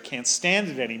soothsayer can't stand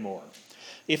it anymore.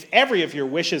 If every of your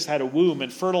wishes had a womb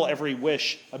and fertile every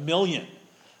wish 1,000,000.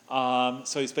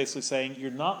 So he's basically saying,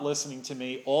 you're not listening to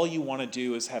me. All you want to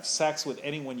do is have sex with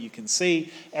anyone you can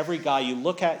see. Every guy you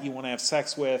look at, you want to have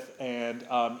sex with. And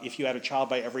if you had a child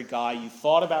by every guy you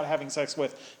thought about having sex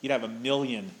with, you'd have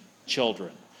 1,000,000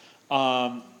 children.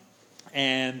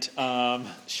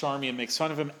 Charmian makes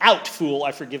fun of him. Out, fool,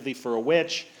 I forgive thee for a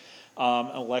witch.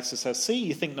 Alexis says, see,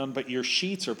 you think none but your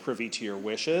sheets are privy to your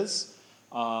wishes.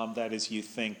 That is, you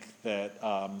think that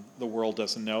the world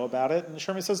doesn't know about it. And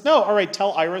Charmian says, no, all right,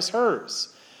 tell Iris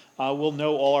hers. We'll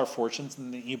know all our fortunes.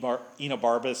 And the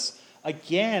Enobarbus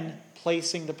Again,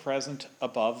 placing the present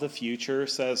above the future,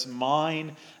 says,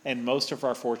 mine and most of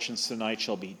our fortunes tonight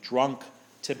shall be drunk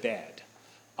to bed.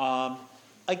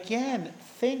 Again,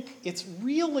 think it's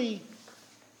really,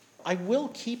 I will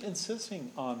keep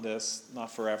insisting on this,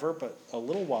 not forever, but a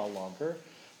little while longer,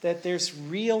 that there's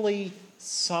really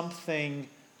something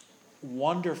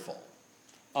wonderful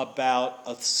about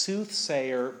a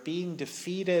soothsayer being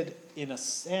defeated, in a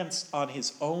sense, on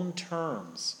his own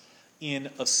terms in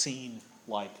a scene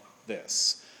like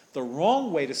this. The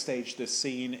wrong way to stage this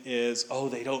scene is, oh,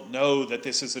 they don't know that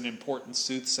this is an important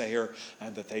soothsayer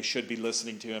and that they should be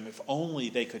listening to him. If only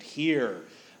they could hear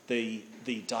the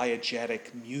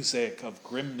diegetic music of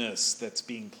grimness that's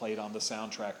being played on the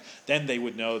soundtrack, then they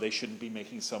would know they shouldn't be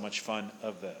making so much fun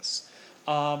of this.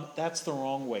 That's the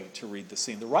wrong way to read the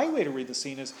scene. The right way to read the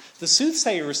scene is the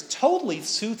soothsayer is totally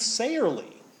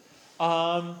soothsayerly.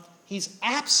 He's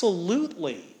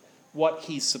absolutely what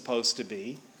he's supposed to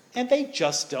be, and they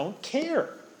just don't care.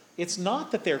 It's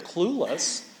not that they're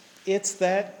clueless. It's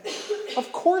that,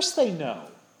 of course they know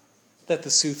that the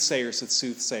soothsayer's a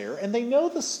soothsayer, and they know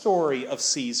the story of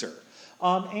Caesar.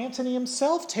 Antony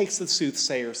himself takes the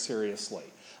soothsayer seriously.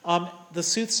 The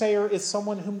soothsayer is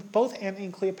someone whom both Antony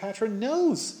and Cleopatra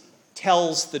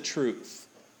tells the truth.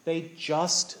 They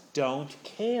just don't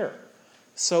care.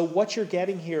 So what you're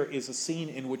getting here is a scene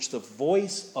in which the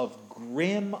voice of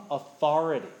grim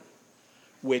authority,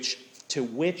 to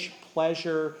which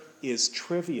pleasure is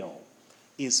trivial,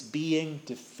 is being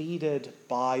defeated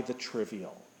by the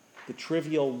trivial. The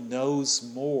trivial knows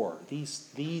more.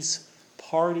 These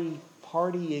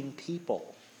partying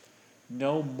people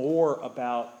know more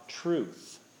about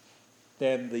truth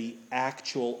than the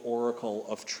actual oracle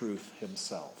of truth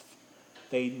himself.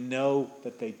 They know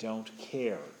that they don't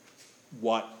care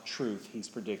what truth he's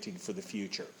predicting for the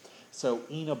future. So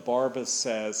Enobarbus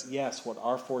says, yes, what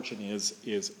our fortune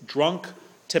is drunk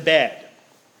to bed.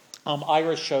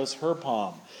 Iris shows her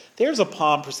palm. There's a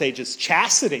palm presages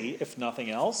chastity, if nothing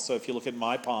else. So if you look at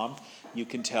my palm, you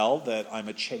can tell that I'm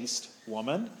a chaste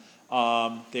woman.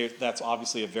 That's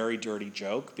obviously a very dirty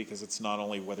joke, because it's not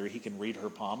only whether he can read her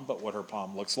palm, but what her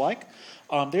palm looks like.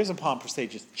 There's a palm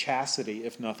presages chastity,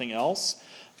 if nothing else.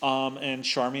 And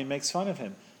Charmian makes fun of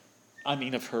him.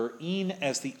 Of her. E'en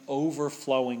as the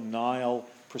overflowing Nile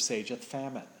presageth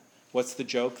famine. What's the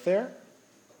joke there?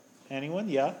 Anyone?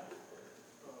 Yeah?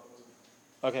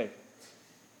 Okay.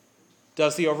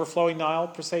 Does the overflowing Nile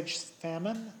presage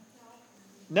famine?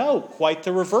 No, quite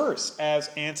the reverse,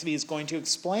 as Antony is going to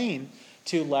explain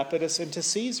to Lepidus and to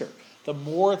Caesar. The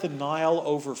more the Nile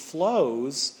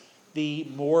overflows, the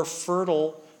more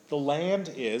fertile the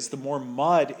land is, the more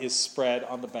mud is spread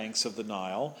on the banks of the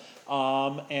Nile,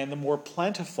 and the more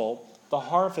plentiful the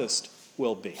harvest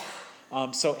will be.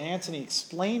 So Antony,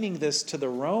 explaining this to the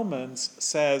Romans,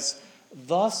 says,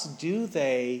 thus do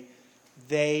they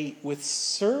with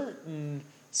certain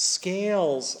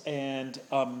scales and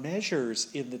measures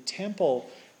in the temple,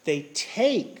 they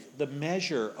take the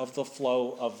measure of the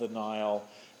flow of the Nile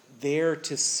there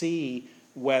to see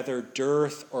whether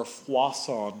dearth or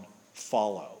foison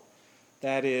follow.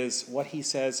 That is, what he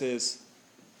says is,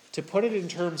 to put it in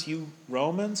terms you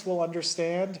Romans will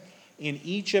understand, in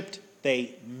Egypt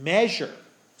they measure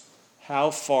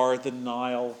how far the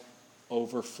Nile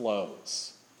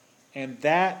overflows. And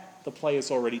that, the play has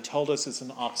already told us, is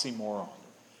an oxymoron.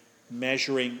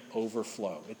 Measuring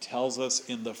overflow. It tells us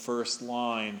in the first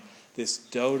line, this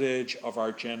dotage of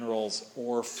our generals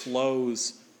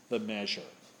o'erflows the measure.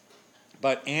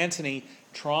 But Antony,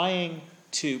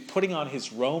 putting on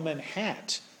his Roman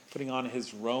hat, putting on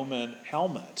his Roman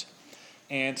helmet,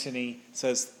 Antony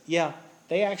says, yeah,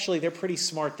 they're pretty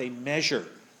smart. They measure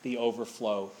the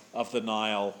overflow of the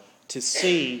Nile to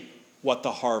see what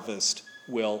the harvest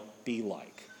will be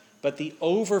like. But the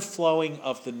overflowing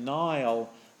of the Nile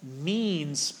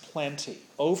means plenty.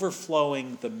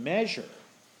 Overflowing the measure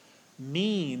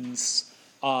means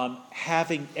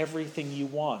having everything you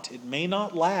want. It may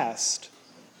not last,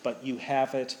 but you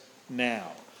have it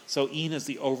now. So e'en as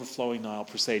the overflowing Nile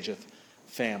presageth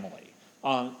famine.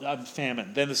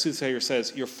 Then the soothsayer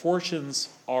says, your fortunes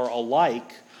are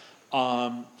alike,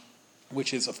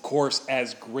 which is, of course,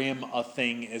 as grim a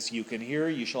thing as you can hear.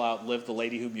 You shall outlive the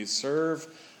lady whom you serve,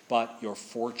 but your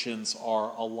fortunes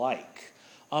are alike.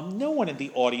 No one in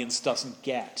the audience doesn't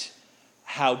get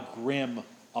how grim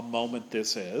a moment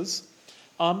this is,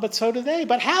 but so do they.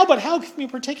 But how? Give me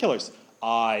particulars.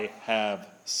 I have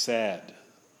said.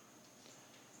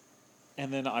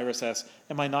 And then Iris asks,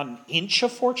 am I not an inch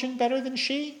of fortune better than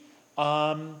she?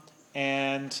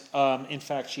 And in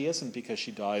fact, she isn't, because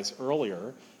she dies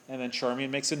earlier. And then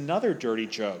Charmian makes another dirty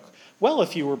joke. Well,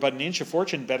 if you were but an inch of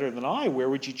fortune better than I, where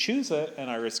would you choose it? And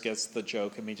Iris gets the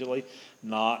joke immediately.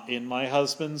 Not in my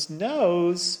husband's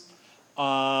nose.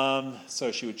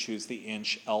 So she would choose the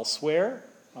inch elsewhere.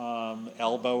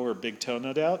 Elbow or big toe,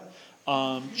 no doubt.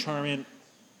 Charmian,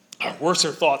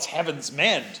 worser thoughts heavens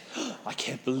mend. I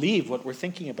can't believe what we're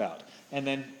thinking about. And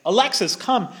then, Alexis,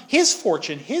 come, his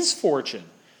fortune, his fortune.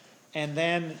 And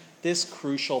then this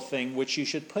crucial thing, which you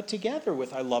should put together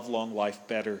with I love long life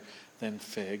better than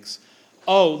figs.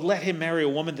 Oh, let him marry a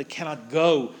woman that cannot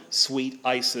go, sweet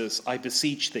Isis, I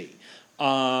beseech thee.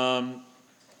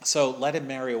 So let him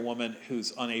marry a woman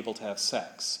who's unable to have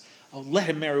sex. Oh, let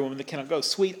him marry a woman that cannot go,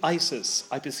 sweet Isis,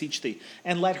 I beseech thee.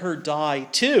 And let her die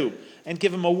too, and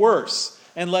give him a worse.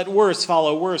 And let worse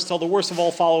follow worse, till the worst of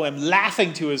all follow him,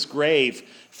 laughing to his grave,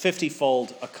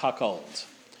 50-fold a cuckold.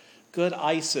 Good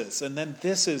Isis. And then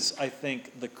this is, I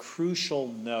think, the crucial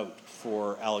note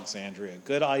for Alexandria.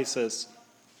 Good Isis,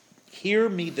 hear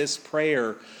me this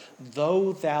prayer,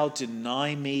 though thou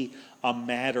deny me a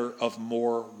matter of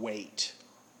more weight.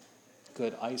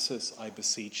 Good Isis, I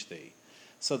beseech thee.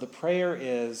 So the prayer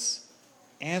is,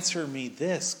 answer me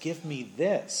this, give me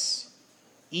this,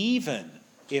 even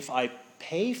if I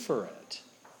pay for it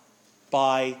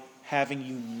by having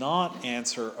you not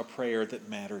answer a prayer that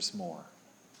matters more,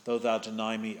 though thou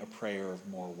deny me a prayer of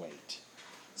more weight.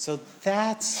 So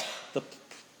that's the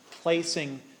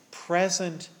placing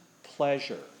present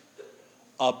pleasure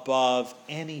above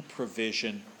any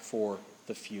provision for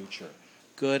the future.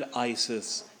 Good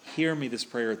Isis, hear me this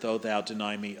prayer, though thou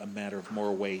deny me a matter of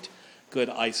more weight. Good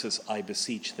Isis, I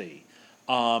beseech thee.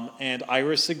 And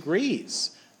Iris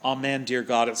agrees. Amen, dear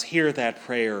goddess, hear that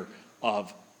prayer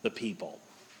of the people.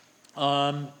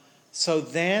 So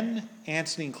then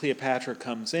Antony and Cleopatra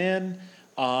comes in.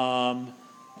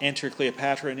 Enter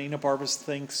Cleopatra, and Enobarbus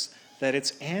thinks that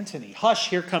it's Antony. Hush,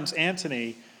 here comes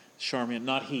Antony. Charmian,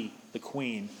 not he, the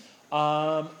queen.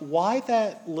 Why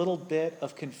that little bit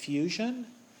of confusion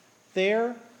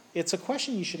there? It's a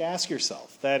question you should ask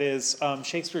yourself. That is,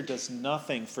 Shakespeare does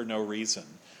nothing for no reason.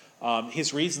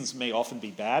 His reasons may often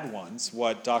be bad ones.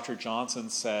 What Dr. Johnson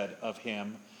said of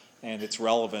him, and it's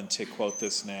relevant to quote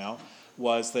this now,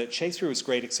 was that Shakespeare was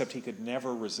great except he could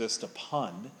never resist a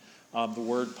pun. The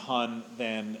word pun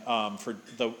then, for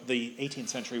the 18th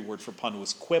century word for pun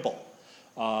was quibble.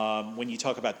 When you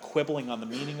talk about quibbling on the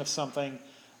meaning of something,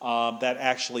 that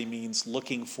actually means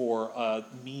looking for a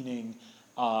meaning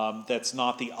that's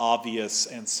not the obvious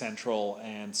and central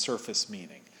and surface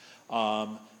meaning.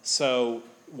 So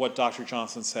what Dr.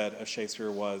 Johnson said of Shakespeare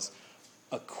was,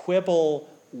 a quibble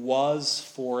was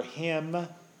for him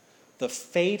the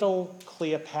fatal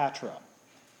Cleopatra,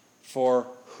 for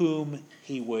whom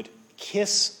he would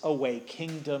kiss away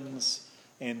kingdoms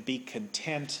and be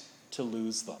content to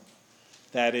lose them.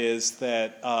 That is,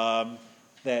 that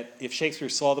if Shakespeare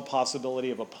saw the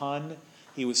possibility of a pun,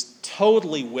 he was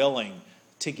totally willing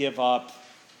to give up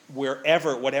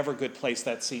whatever good place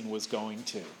that scene was going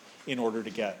to in order to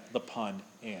get the pun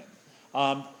in.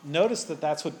 Notice that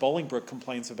that's what Bolingbroke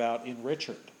complains about in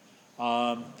Richard,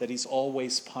 that he's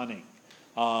always punning.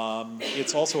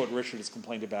 It's also what Richard has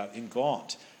complained about in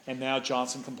Gaunt, and now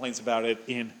Johnson complains about it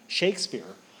in Shakespeare.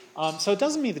 So it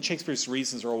doesn't mean that Shakespeare's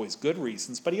reasons are always good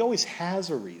reasons, but he always has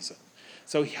a reason.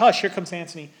 So hush, here comes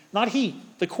Antony, not he,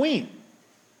 the queen.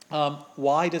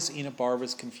 Why does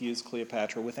Enobarbus confuse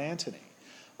Cleopatra with Antony?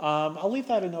 I'll leave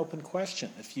that an open question.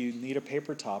 If you need a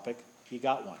paper topic, you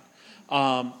got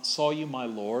one. Saw you, my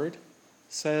lord,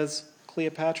 says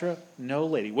Cleopatra. No,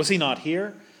 lady. Was he not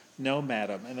here? No,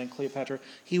 madam. And then Cleopatra,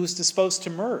 he was disposed to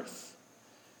mirth,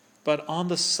 but on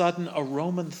the sudden a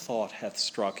Roman thought hath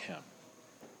struck him.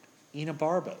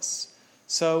 Enobarbus.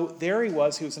 So there he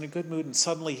was in a good mood, and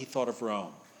suddenly he thought of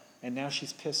Rome. And now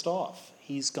she's pissed off.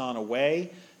 He's gone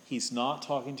away. He's not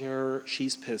talking to her.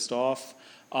 She's pissed off.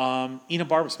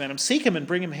 Enobarbus, madam, seek him and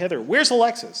bring him hither. Where's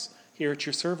Alexis? Here at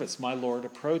your service, my lord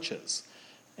approaches.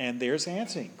 And there's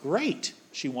Antony. Great.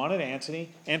 She wanted Antony.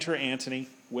 Enter Antony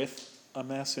with a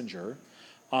messenger.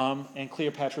 And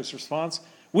Cleopatra's response,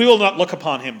 we will not look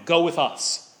upon him. Go with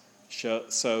us.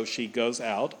 So she goes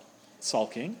out,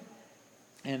 sulking.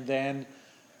 And then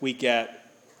we get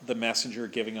the messenger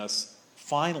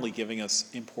finally giving us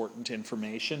important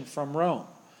information from Rome.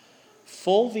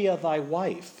 Fulvia, thy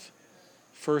wife,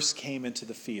 first came into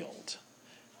the field.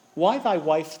 Why thy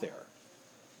wife there?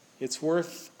 It's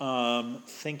worth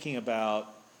thinking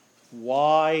about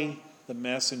why the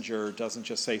messenger doesn't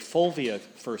just say Fulvia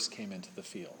first came into the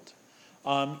field.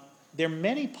 There are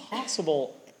many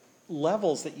possible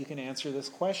levels that you can answer this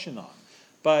question on.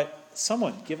 But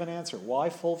someone give an answer. Why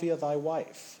Fulvia thy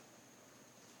wife?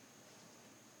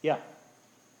 Yeah.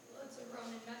 Well, it's a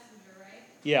Roman messenger, right?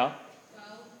 Yeah.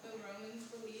 Well, the Romans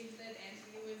believed that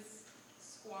Antony was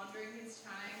squandering his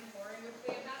time whoring with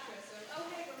Cleopatra. So, oh,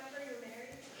 hey, remember you're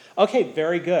married? Okay,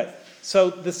 very good.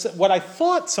 So what I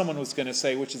thought someone was going to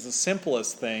say, which is the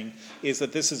simplest thing, is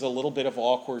that this is a little bit of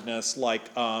awkwardness, like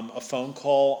a phone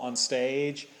call on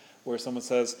stage where someone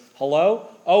says, hello?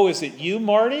 Oh, is it you,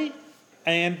 Marty?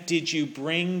 And did you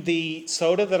bring the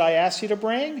soda that I asked you to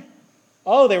bring?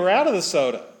 Oh, they were out of the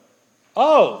soda.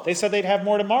 Oh, they said they'd have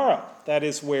more tomorrow. That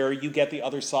is where you get the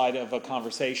other side of a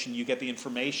conversation. You get the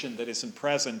information that isn't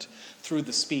present through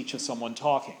the speech of someone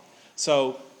talking.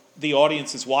 So the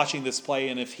audience is watching this play,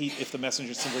 and if the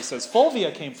messenger simply says,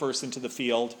 Fulvia came first into the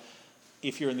field,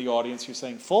 if you're in the audience, you're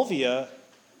saying, Fulvia,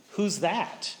 who's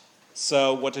that?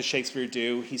 So what does Shakespeare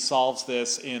do? He solves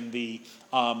this in the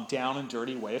down and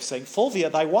dirty way of saying, Fulvia,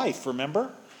 thy wife,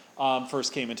 remember,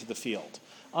 first came into the field.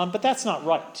 But that's not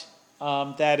right.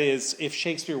 That is, if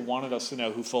Shakespeare wanted us to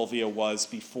know who Fulvia was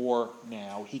before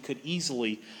now, he could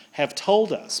easily have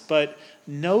told us. But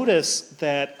notice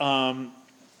that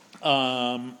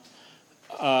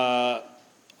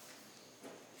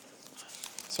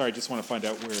sorry, I just want to find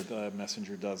out where the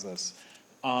messenger does this.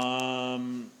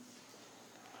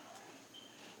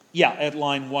 Yeah, at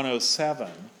line 107,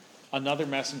 another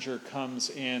messenger comes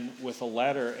in with a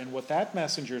letter, and what that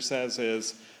messenger says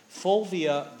is,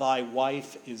 Fulvia, thy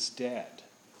wife is dead.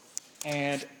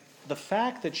 And the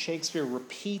fact that Shakespeare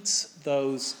repeats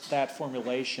that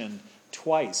formulation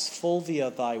twice,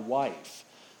 Fulvia, thy wife,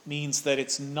 means that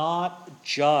it's not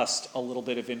just a little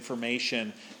bit of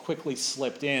information quickly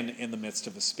slipped in the midst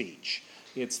of a speech.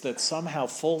 It's that somehow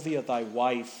Fulvia, thy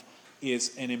wife,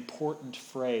 is an important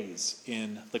phrase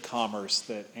in the commerce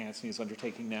that Antony is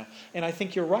undertaking now. And I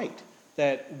think you're right,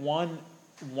 that one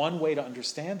way to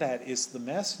understand that is the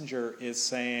messenger is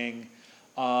saying,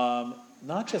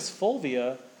 not just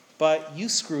Fulvia, but you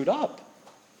screwed up.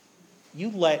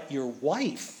 You let your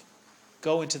wife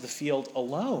go into the field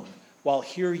alone, while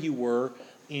here you were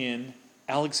in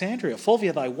Alexandria.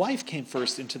 Fulvia, thy wife, came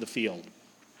first into the field.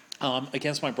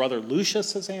 Against my brother Lucius,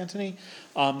 says Antony.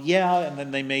 And then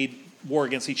they made war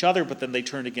against each other, but then they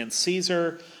turned against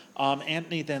Caesar.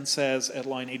 Antony then says at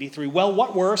line 83, well,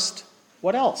 what worst?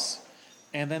 What else?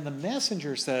 And then the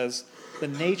messenger says, the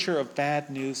nature of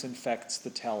bad news infects the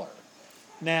teller.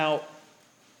 Now,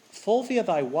 Fulvia,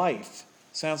 thy wife,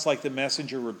 sounds like the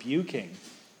messenger rebuking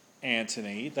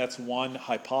Antony. That's one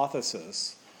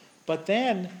hypothesis. But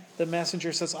then the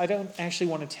messenger says, I don't actually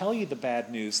want to tell you the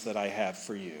bad news that I have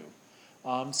for you.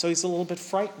 So he's a little bit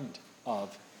frightened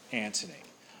of Antony.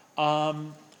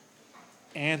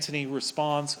 Antony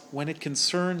responds, when it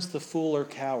concerns the fool or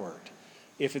coward.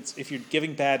 If you're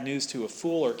giving bad news to a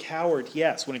fool or coward,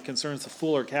 yes. When it concerns the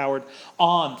fool or coward,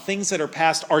 things that are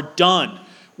past are done.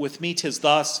 With me 'tis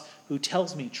thus, who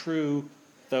tells me true,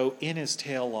 though in his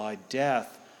tale lie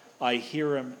death, I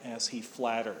hear him as he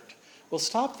flattered. We'll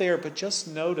stop there, but just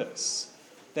notice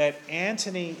that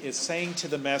Antony is saying to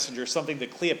the messenger something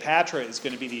that Cleopatra is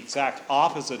going to be the exact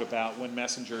opposite about when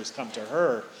messengers come to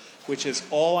her, which is,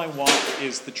 all I want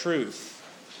is the truth,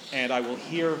 and I will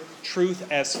hear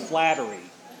truth as flattery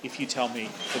if you tell me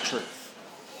the truth.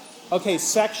 Okay,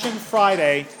 section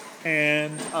Friday,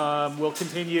 and we'll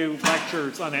continue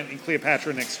lectures on Antony and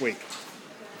Cleopatra next week.